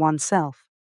greater than oneself.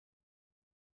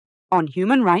 On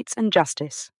human rights and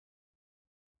justice.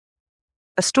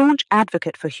 A staunch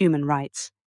advocate for human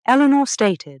rights, Eleanor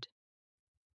stated,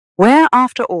 "Where,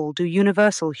 after all, do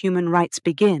universal human rights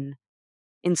begin?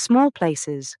 In small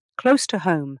places, close to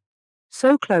home,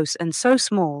 so close and so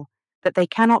small that they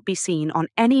cannot be seen on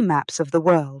any maps of the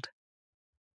world."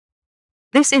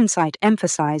 This insight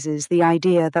emphasizes the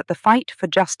idea that the fight for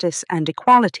justice and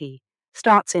equality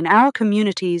starts in our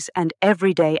communities and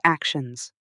everyday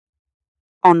actions.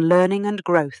 On learning and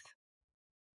growth.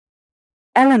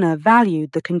 Eleanor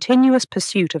valued the continuous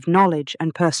pursuit of knowledge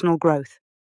and personal growth.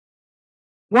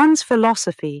 One's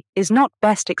philosophy is not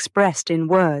best expressed in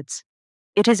words.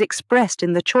 It is expressed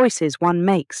in the choices one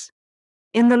makes.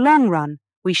 In the long run,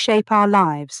 we shape our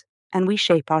lives and we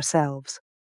shape ourselves.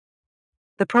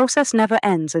 The process never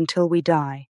ends until we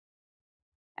die.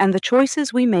 And the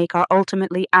choices we make are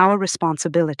ultimately our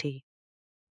responsibility.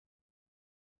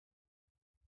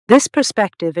 This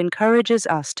perspective encourages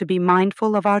us to be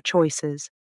mindful of our choices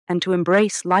and to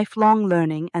embrace lifelong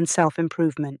learning and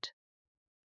self-improvement.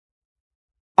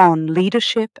 On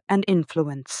leadership and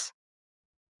influence.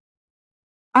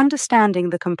 Understanding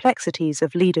the complexities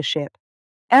of leadership,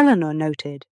 Eleanor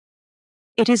noted,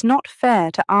 "It is not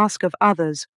fair to ask of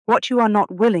others what you are not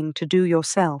willing to do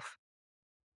yourself."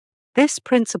 This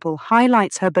principle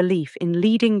highlights her belief in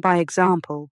leading by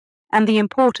example and the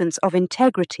importance of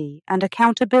integrity and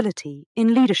accountability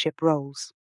in leadership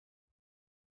roles.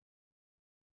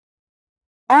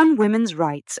 On women's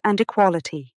rights and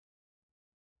equality.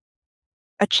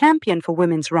 A champion for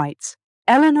women's rights,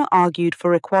 Eleanor argued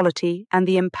for equality and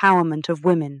the empowerment of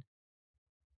women.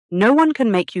 No one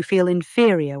can make you feel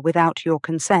inferior without your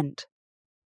consent.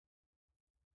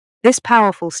 This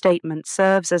powerful statement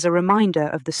serves as a reminder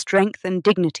of the strength and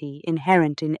dignity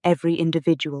inherent in every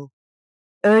individual,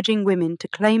 urging women to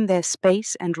claim their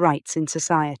space and rights in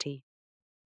society.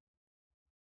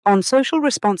 On social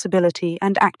responsibility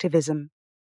and activism.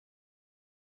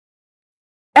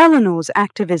 Eleanor's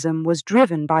activism was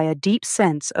driven by a deep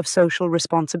sense of social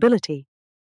responsibility.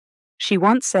 She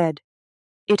once said,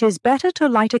 "It is better to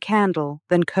light a candle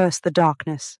than curse the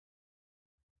darkness."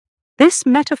 This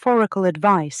metaphorical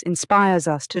advice inspires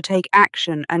us to take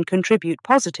action and contribute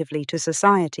positively to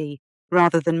society,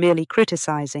 rather than merely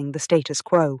criticizing the status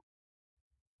quo.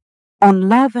 On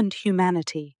love and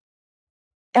humanity.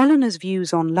 Eleanor's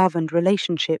views on love and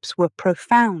relationships were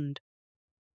profound.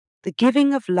 The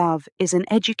giving of love is an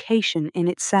education in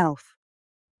itself.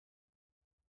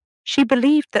 She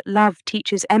believed that love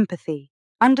teaches empathy,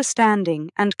 understanding,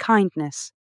 and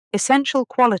kindness, essential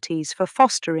qualities for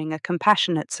fostering a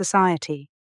compassionate society.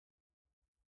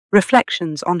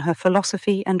 Reflections on her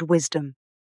philosophy and wisdom.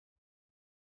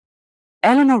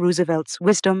 Eleanor Roosevelt's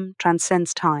wisdom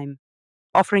transcends time,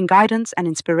 offering guidance and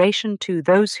inspiration to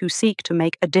those who seek to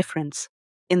make a difference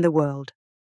in the world.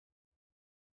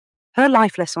 Her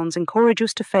life lessons encourage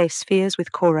us to face fears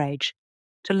with courage,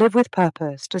 to live with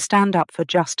purpose, to stand up for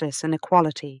justice and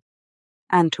equality,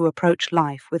 and to approach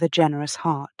life with a generous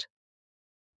heart.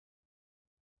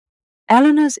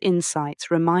 Eleanor's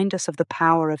insights remind us of the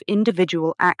power of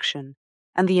individual action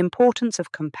and the importance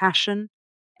of compassion,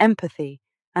 empathy,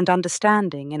 and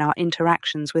understanding in our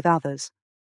interactions with others.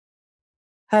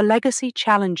 Her legacy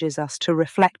challenges us to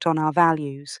reflect on our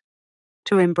values,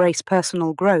 to embrace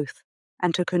personal growth,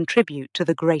 and to contribute to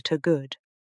the greater good.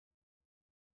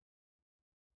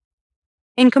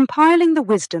 In compiling the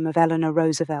wisdom of Eleanor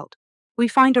Roosevelt, we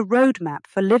find a roadmap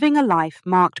for living a life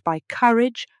marked by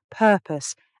courage,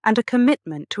 purpose, and a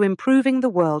commitment to improving the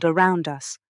world around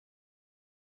us.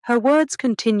 Her words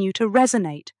continue to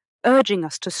resonate, urging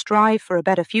us to strive for a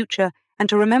better future and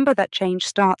to remember that change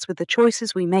starts with the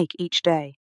choices we make each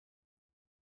day.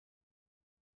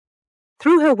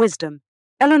 Through her wisdom,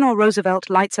 Eleanor Roosevelt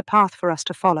lights a path for us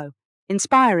to follow,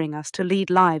 inspiring us to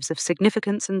lead lives of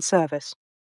significance and service.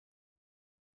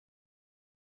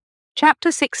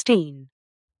 Chapter 16.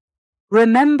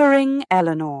 Remembering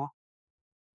Eleanor.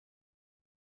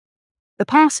 The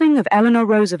passing of Eleanor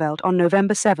Roosevelt on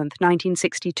November 7,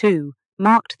 1962,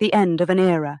 marked the end of an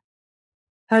era.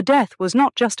 Her death was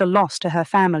not just a loss to her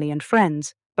family and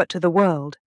friends, but to the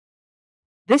world.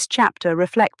 This chapter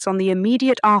reflects on the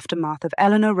immediate aftermath of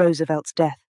Eleanor Roosevelt's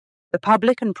death, the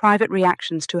public and private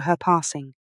reactions to her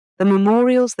passing, the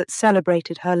memorials that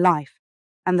celebrated her life,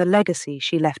 and the legacy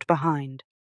she left behind.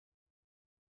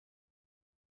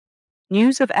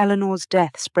 News of Eleanor's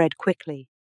death spread quickly,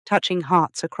 touching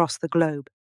hearts across the globe.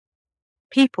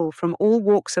 People from all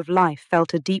walks of life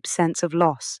felt a deep sense of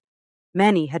loss.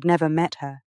 Many had never met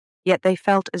her, yet they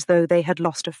felt as though they had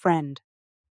lost a friend.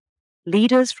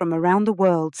 Leaders from around the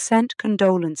world sent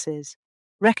condolences,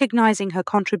 recognizing her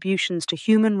contributions to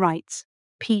human rights,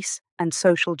 peace, and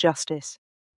social justice.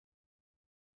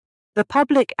 The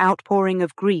public outpouring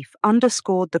of grief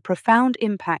underscored the profound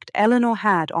impact Eleanor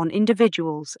had on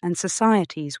individuals and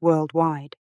societies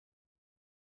worldwide.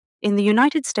 In the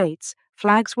United States,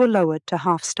 flags were lowered to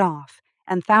half-staff,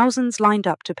 and thousands lined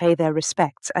up to pay their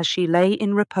respects as she lay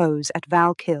in repose at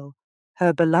Val Kill,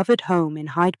 her beloved home in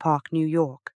Hyde Park, New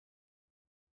York.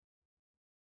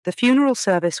 The funeral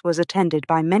service was attended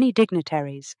by many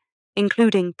dignitaries,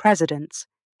 including presidents,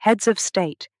 heads of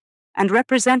state, and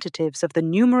representatives of the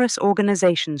numerous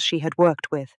organizations she had worked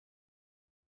with.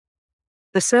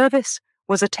 The service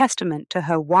was a testament to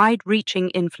her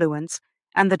wide-reaching influence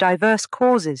and the diverse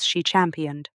causes she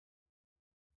championed.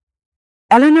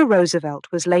 Eleanor Roosevelt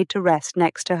was laid to rest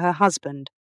next to her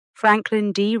husband,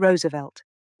 Franklin D. Roosevelt,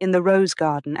 in the Rose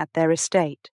Garden at their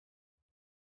estate.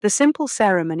 The simple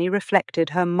ceremony reflected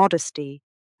her modesty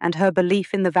and her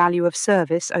belief in the value of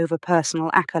service over personal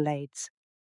accolades.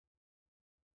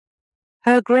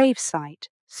 Her gravesite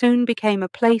soon became a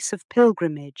place of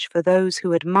pilgrimage for those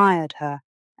who admired her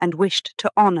and wished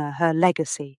to honor her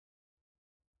legacy.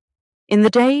 In the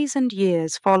days and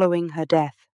years following her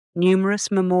death,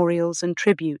 numerous memorials and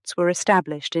tributes were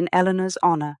established in Eleanor's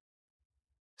honor.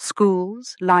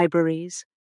 Schools, libraries,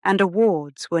 and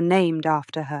awards were named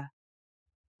after her,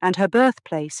 and her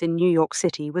birthplace in New York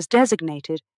City was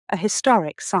designated a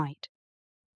historic site.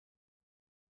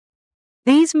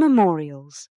 These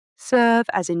memorials serve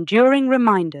as enduring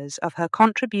reminders of her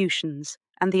contributions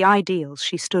and the ideals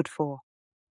she stood for.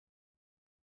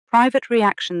 Private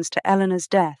reactions to Eleanor's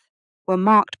death were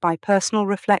marked by personal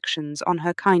reflections on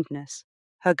her kindness,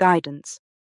 her guidance,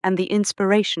 and the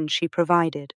inspiration she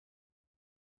provided.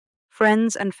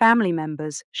 Friends and family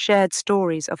members shared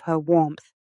stories of her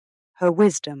warmth, her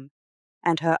wisdom,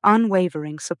 and her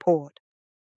unwavering support.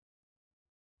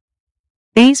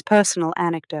 These personal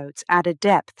anecdotes added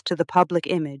depth to the public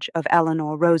image of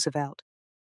Eleanor Roosevelt,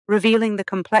 revealing the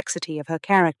complexity of her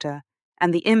character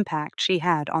and the impact she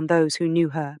had on those who knew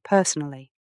her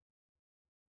personally.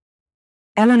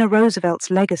 Eleanor Roosevelt's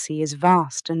legacy is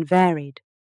vast and varied.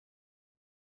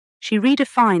 She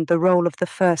redefined the role of the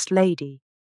First Lady,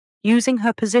 using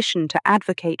her position to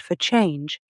advocate for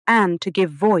change and to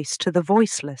give voice to the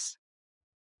voiceless.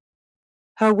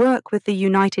 Her work with the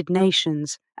United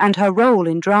Nations and her role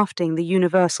in drafting the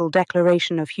Universal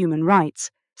Declaration of Human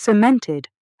Rights cemented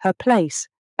her place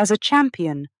as a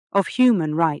champion of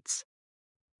human rights.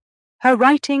 Her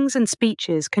writings and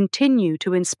speeches continue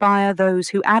to inspire those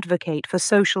who advocate for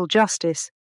social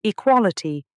justice,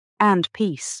 equality, and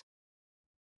peace.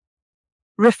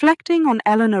 Reflecting on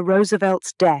Eleanor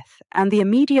Roosevelt's death and the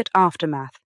immediate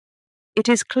aftermath, it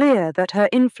is clear that her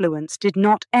influence did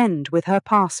not end with her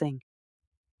passing.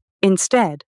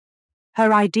 Instead,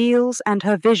 her ideals and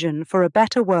her vision for a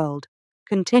better world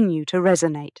continue to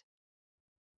resonate.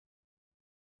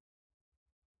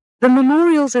 The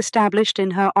memorials established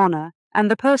in her honor and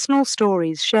the personal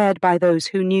stories shared by those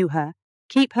who knew her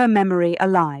keep her memory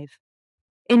alive,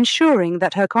 ensuring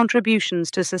that her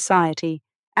contributions to society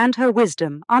and her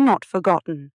wisdom are not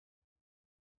forgotten.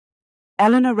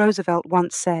 Eleanor Roosevelt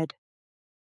once said,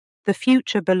 The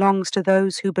future belongs to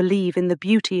those who believe in the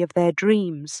beauty of their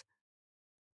dreams.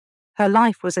 Her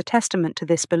life was a testament to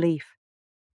this belief.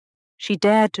 She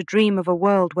dared to dream of a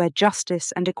world where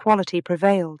justice and equality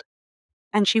prevailed,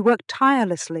 and she worked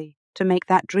tirelessly to make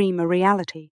that dream a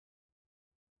reality.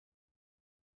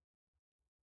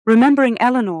 Remembering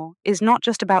Eleanor is not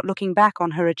just about looking back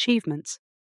on her achievements.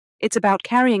 It's about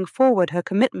carrying forward her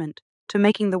commitment to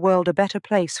making the world a better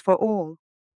place for all.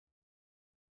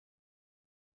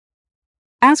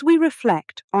 As we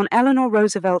reflect on Eleanor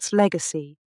Roosevelt's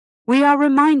legacy, we are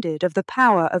reminded of the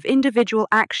power of individual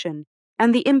action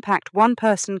and the impact one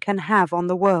person can have on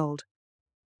the world.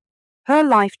 Her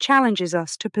life challenges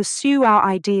us to pursue our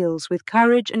ideals with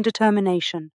courage and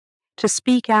determination, to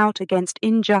speak out against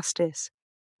injustice,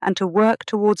 and to work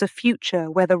towards a future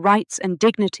where the rights and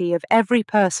dignity of every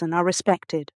person are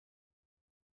respected.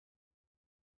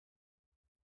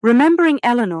 Remembering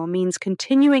Eleanor means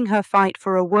continuing her fight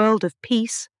for a world of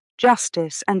peace,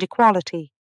 justice, and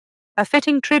equality, a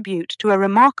fitting tribute to a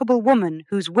remarkable woman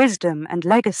whose wisdom and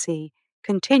legacy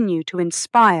continue to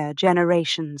inspire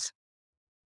generations.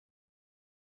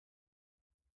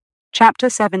 Chapter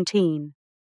 17.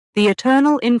 The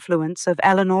Eternal Influence of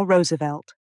Eleanor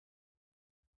Roosevelt.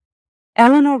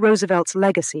 Eleanor Roosevelt's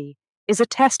legacy is a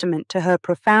testament to her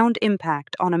profound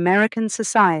impact on American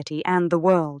society and the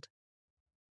world.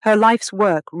 Her life's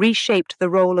work reshaped the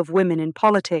role of women in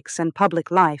politics and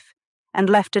public life and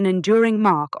left an enduring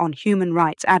mark on human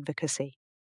rights advocacy.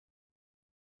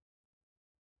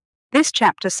 This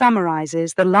chapter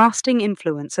summarizes the lasting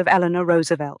influence of Eleanor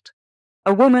Roosevelt,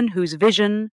 a woman whose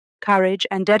vision, courage,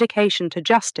 and dedication to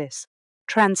justice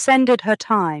transcended her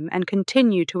time and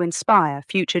continue to inspire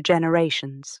future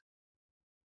generations.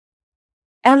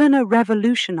 Eleanor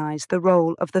revolutionized the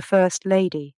role of the First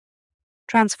Lady,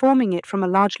 transforming it from a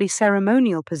largely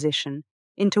ceremonial position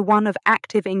into one of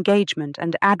active engagement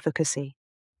and advocacy.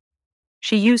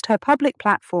 She used her public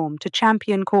platform to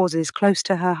champion causes close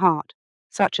to her heart,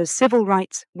 such as civil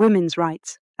rights, women's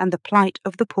rights, and the plight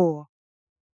of the poor.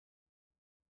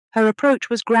 Her approach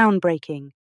was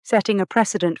groundbreaking, setting a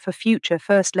precedent for future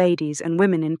First Ladies and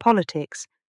women in politics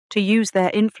to use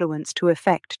their influence to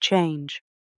effect change.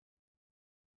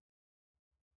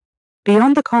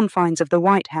 Beyond the confines of the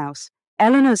White House,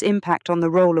 Eleanor's impact on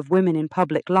the role of women in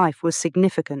public life was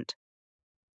significant.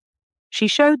 She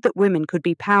showed that women could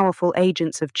be powerful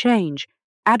agents of change,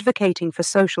 advocating for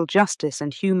social justice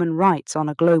and human rights on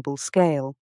a global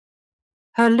scale.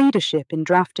 Her leadership in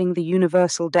drafting the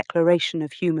Universal Declaration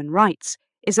of Human Rights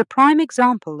is a prime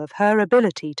example of her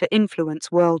ability to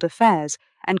influence world affairs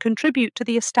and contribute to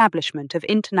the establishment of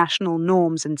international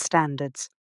norms and standards.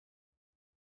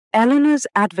 Eleanor's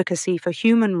advocacy for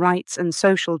human rights and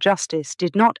social justice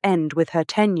did not end with her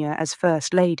tenure as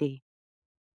First Lady.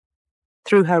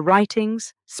 Through her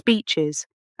writings, speeches,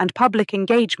 and public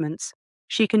engagements,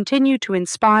 she continued to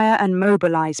inspire and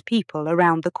mobilize people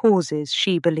around the causes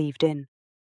she believed in.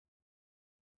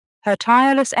 Her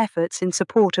tireless efforts in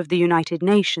support of the United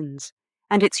Nations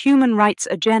and its human rights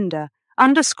agenda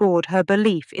underscored her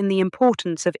belief in the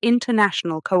importance of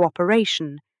international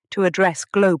cooperation to address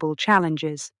global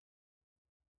challenges.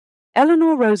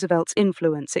 Eleanor Roosevelt's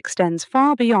influence extends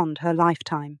far beyond her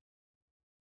lifetime.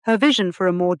 Her vision for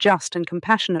a more just and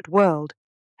compassionate world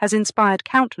has inspired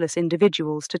countless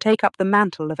individuals to take up the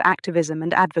mantle of activism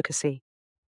and advocacy.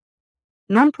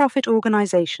 Non-profit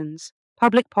organizations,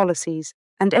 public policies,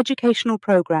 and educational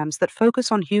programs that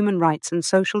focus on human rights and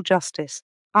social justice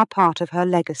are part of her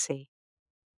legacy.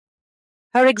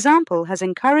 Her example has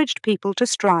encouraged people to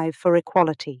strive for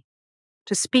equality,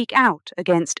 to speak out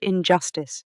against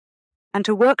injustice, and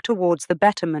to work towards the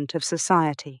betterment of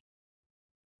society.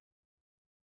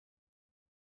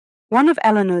 One of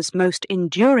Eleanor's most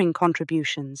enduring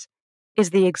contributions is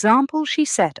the example she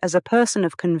set as a person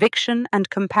of conviction and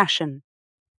compassion.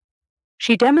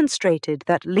 She demonstrated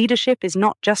that leadership is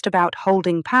not just about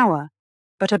holding power,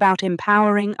 but about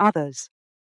empowering others.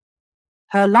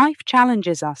 Her life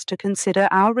challenges us to consider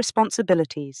our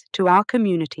responsibilities to our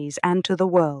communities and to the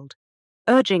world,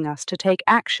 urging us to take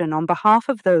action on behalf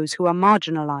of those who are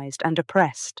marginalized and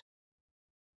oppressed.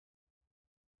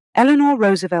 Eleanor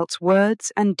Roosevelt's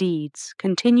words and deeds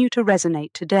continue to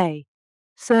resonate today,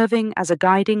 serving as a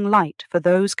guiding light for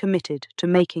those committed to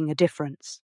making a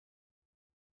difference.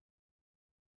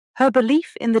 Her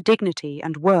belief in the dignity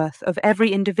and worth of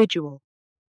every individual,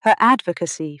 her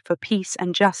advocacy for peace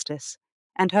and justice,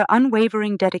 and her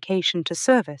unwavering dedication to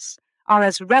service are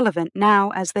as relevant now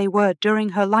as they were during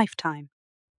her lifetime.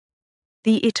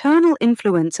 The eternal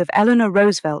influence of Eleanor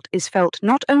Roosevelt is felt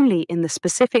not only in the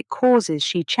specific causes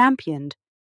she championed,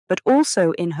 but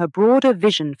also in her broader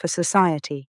vision for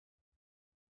society.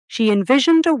 She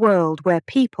envisioned a world where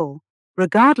people,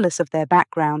 regardless of their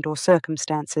background or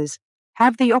circumstances,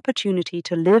 have the opportunity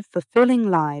to live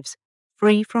fulfilling lives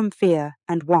free from fear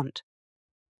and want.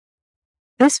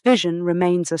 This vision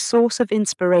remains a source of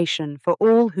inspiration for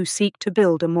all who seek to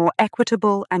build a more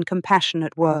equitable and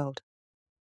compassionate world.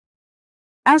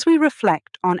 As we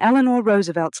reflect on Eleanor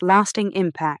Roosevelt's lasting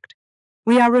impact,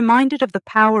 we are reminded of the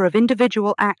power of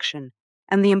individual action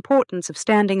and the importance of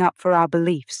standing up for our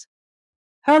beliefs.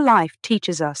 Her life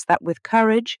teaches us that with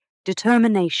courage,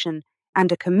 determination,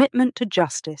 and a commitment to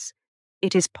justice,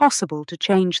 it is possible to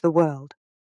change the world.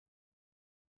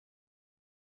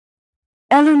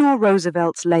 Eleanor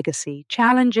Roosevelt's legacy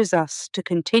challenges us to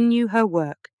continue her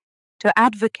work, to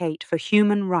advocate for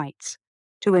human rights,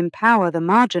 to empower the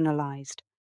marginalized,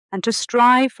 and to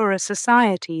strive for a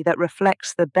society that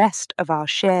reflects the best of our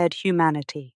shared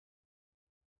humanity.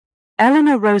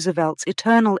 Eleanor Roosevelt's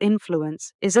eternal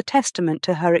influence is a testament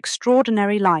to her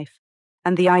extraordinary life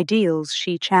and the ideals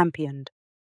she championed.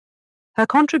 Her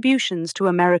contributions to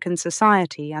American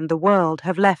society and the world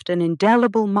have left an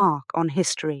indelible mark on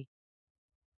history,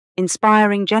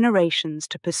 inspiring generations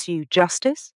to pursue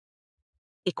justice,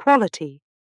 equality,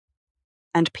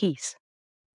 and peace.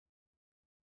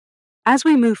 As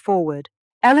we move forward,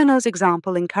 Eleanor's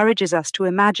example encourages us to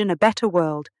imagine a better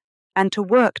world and to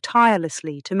work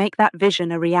tirelessly to make that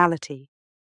vision a reality.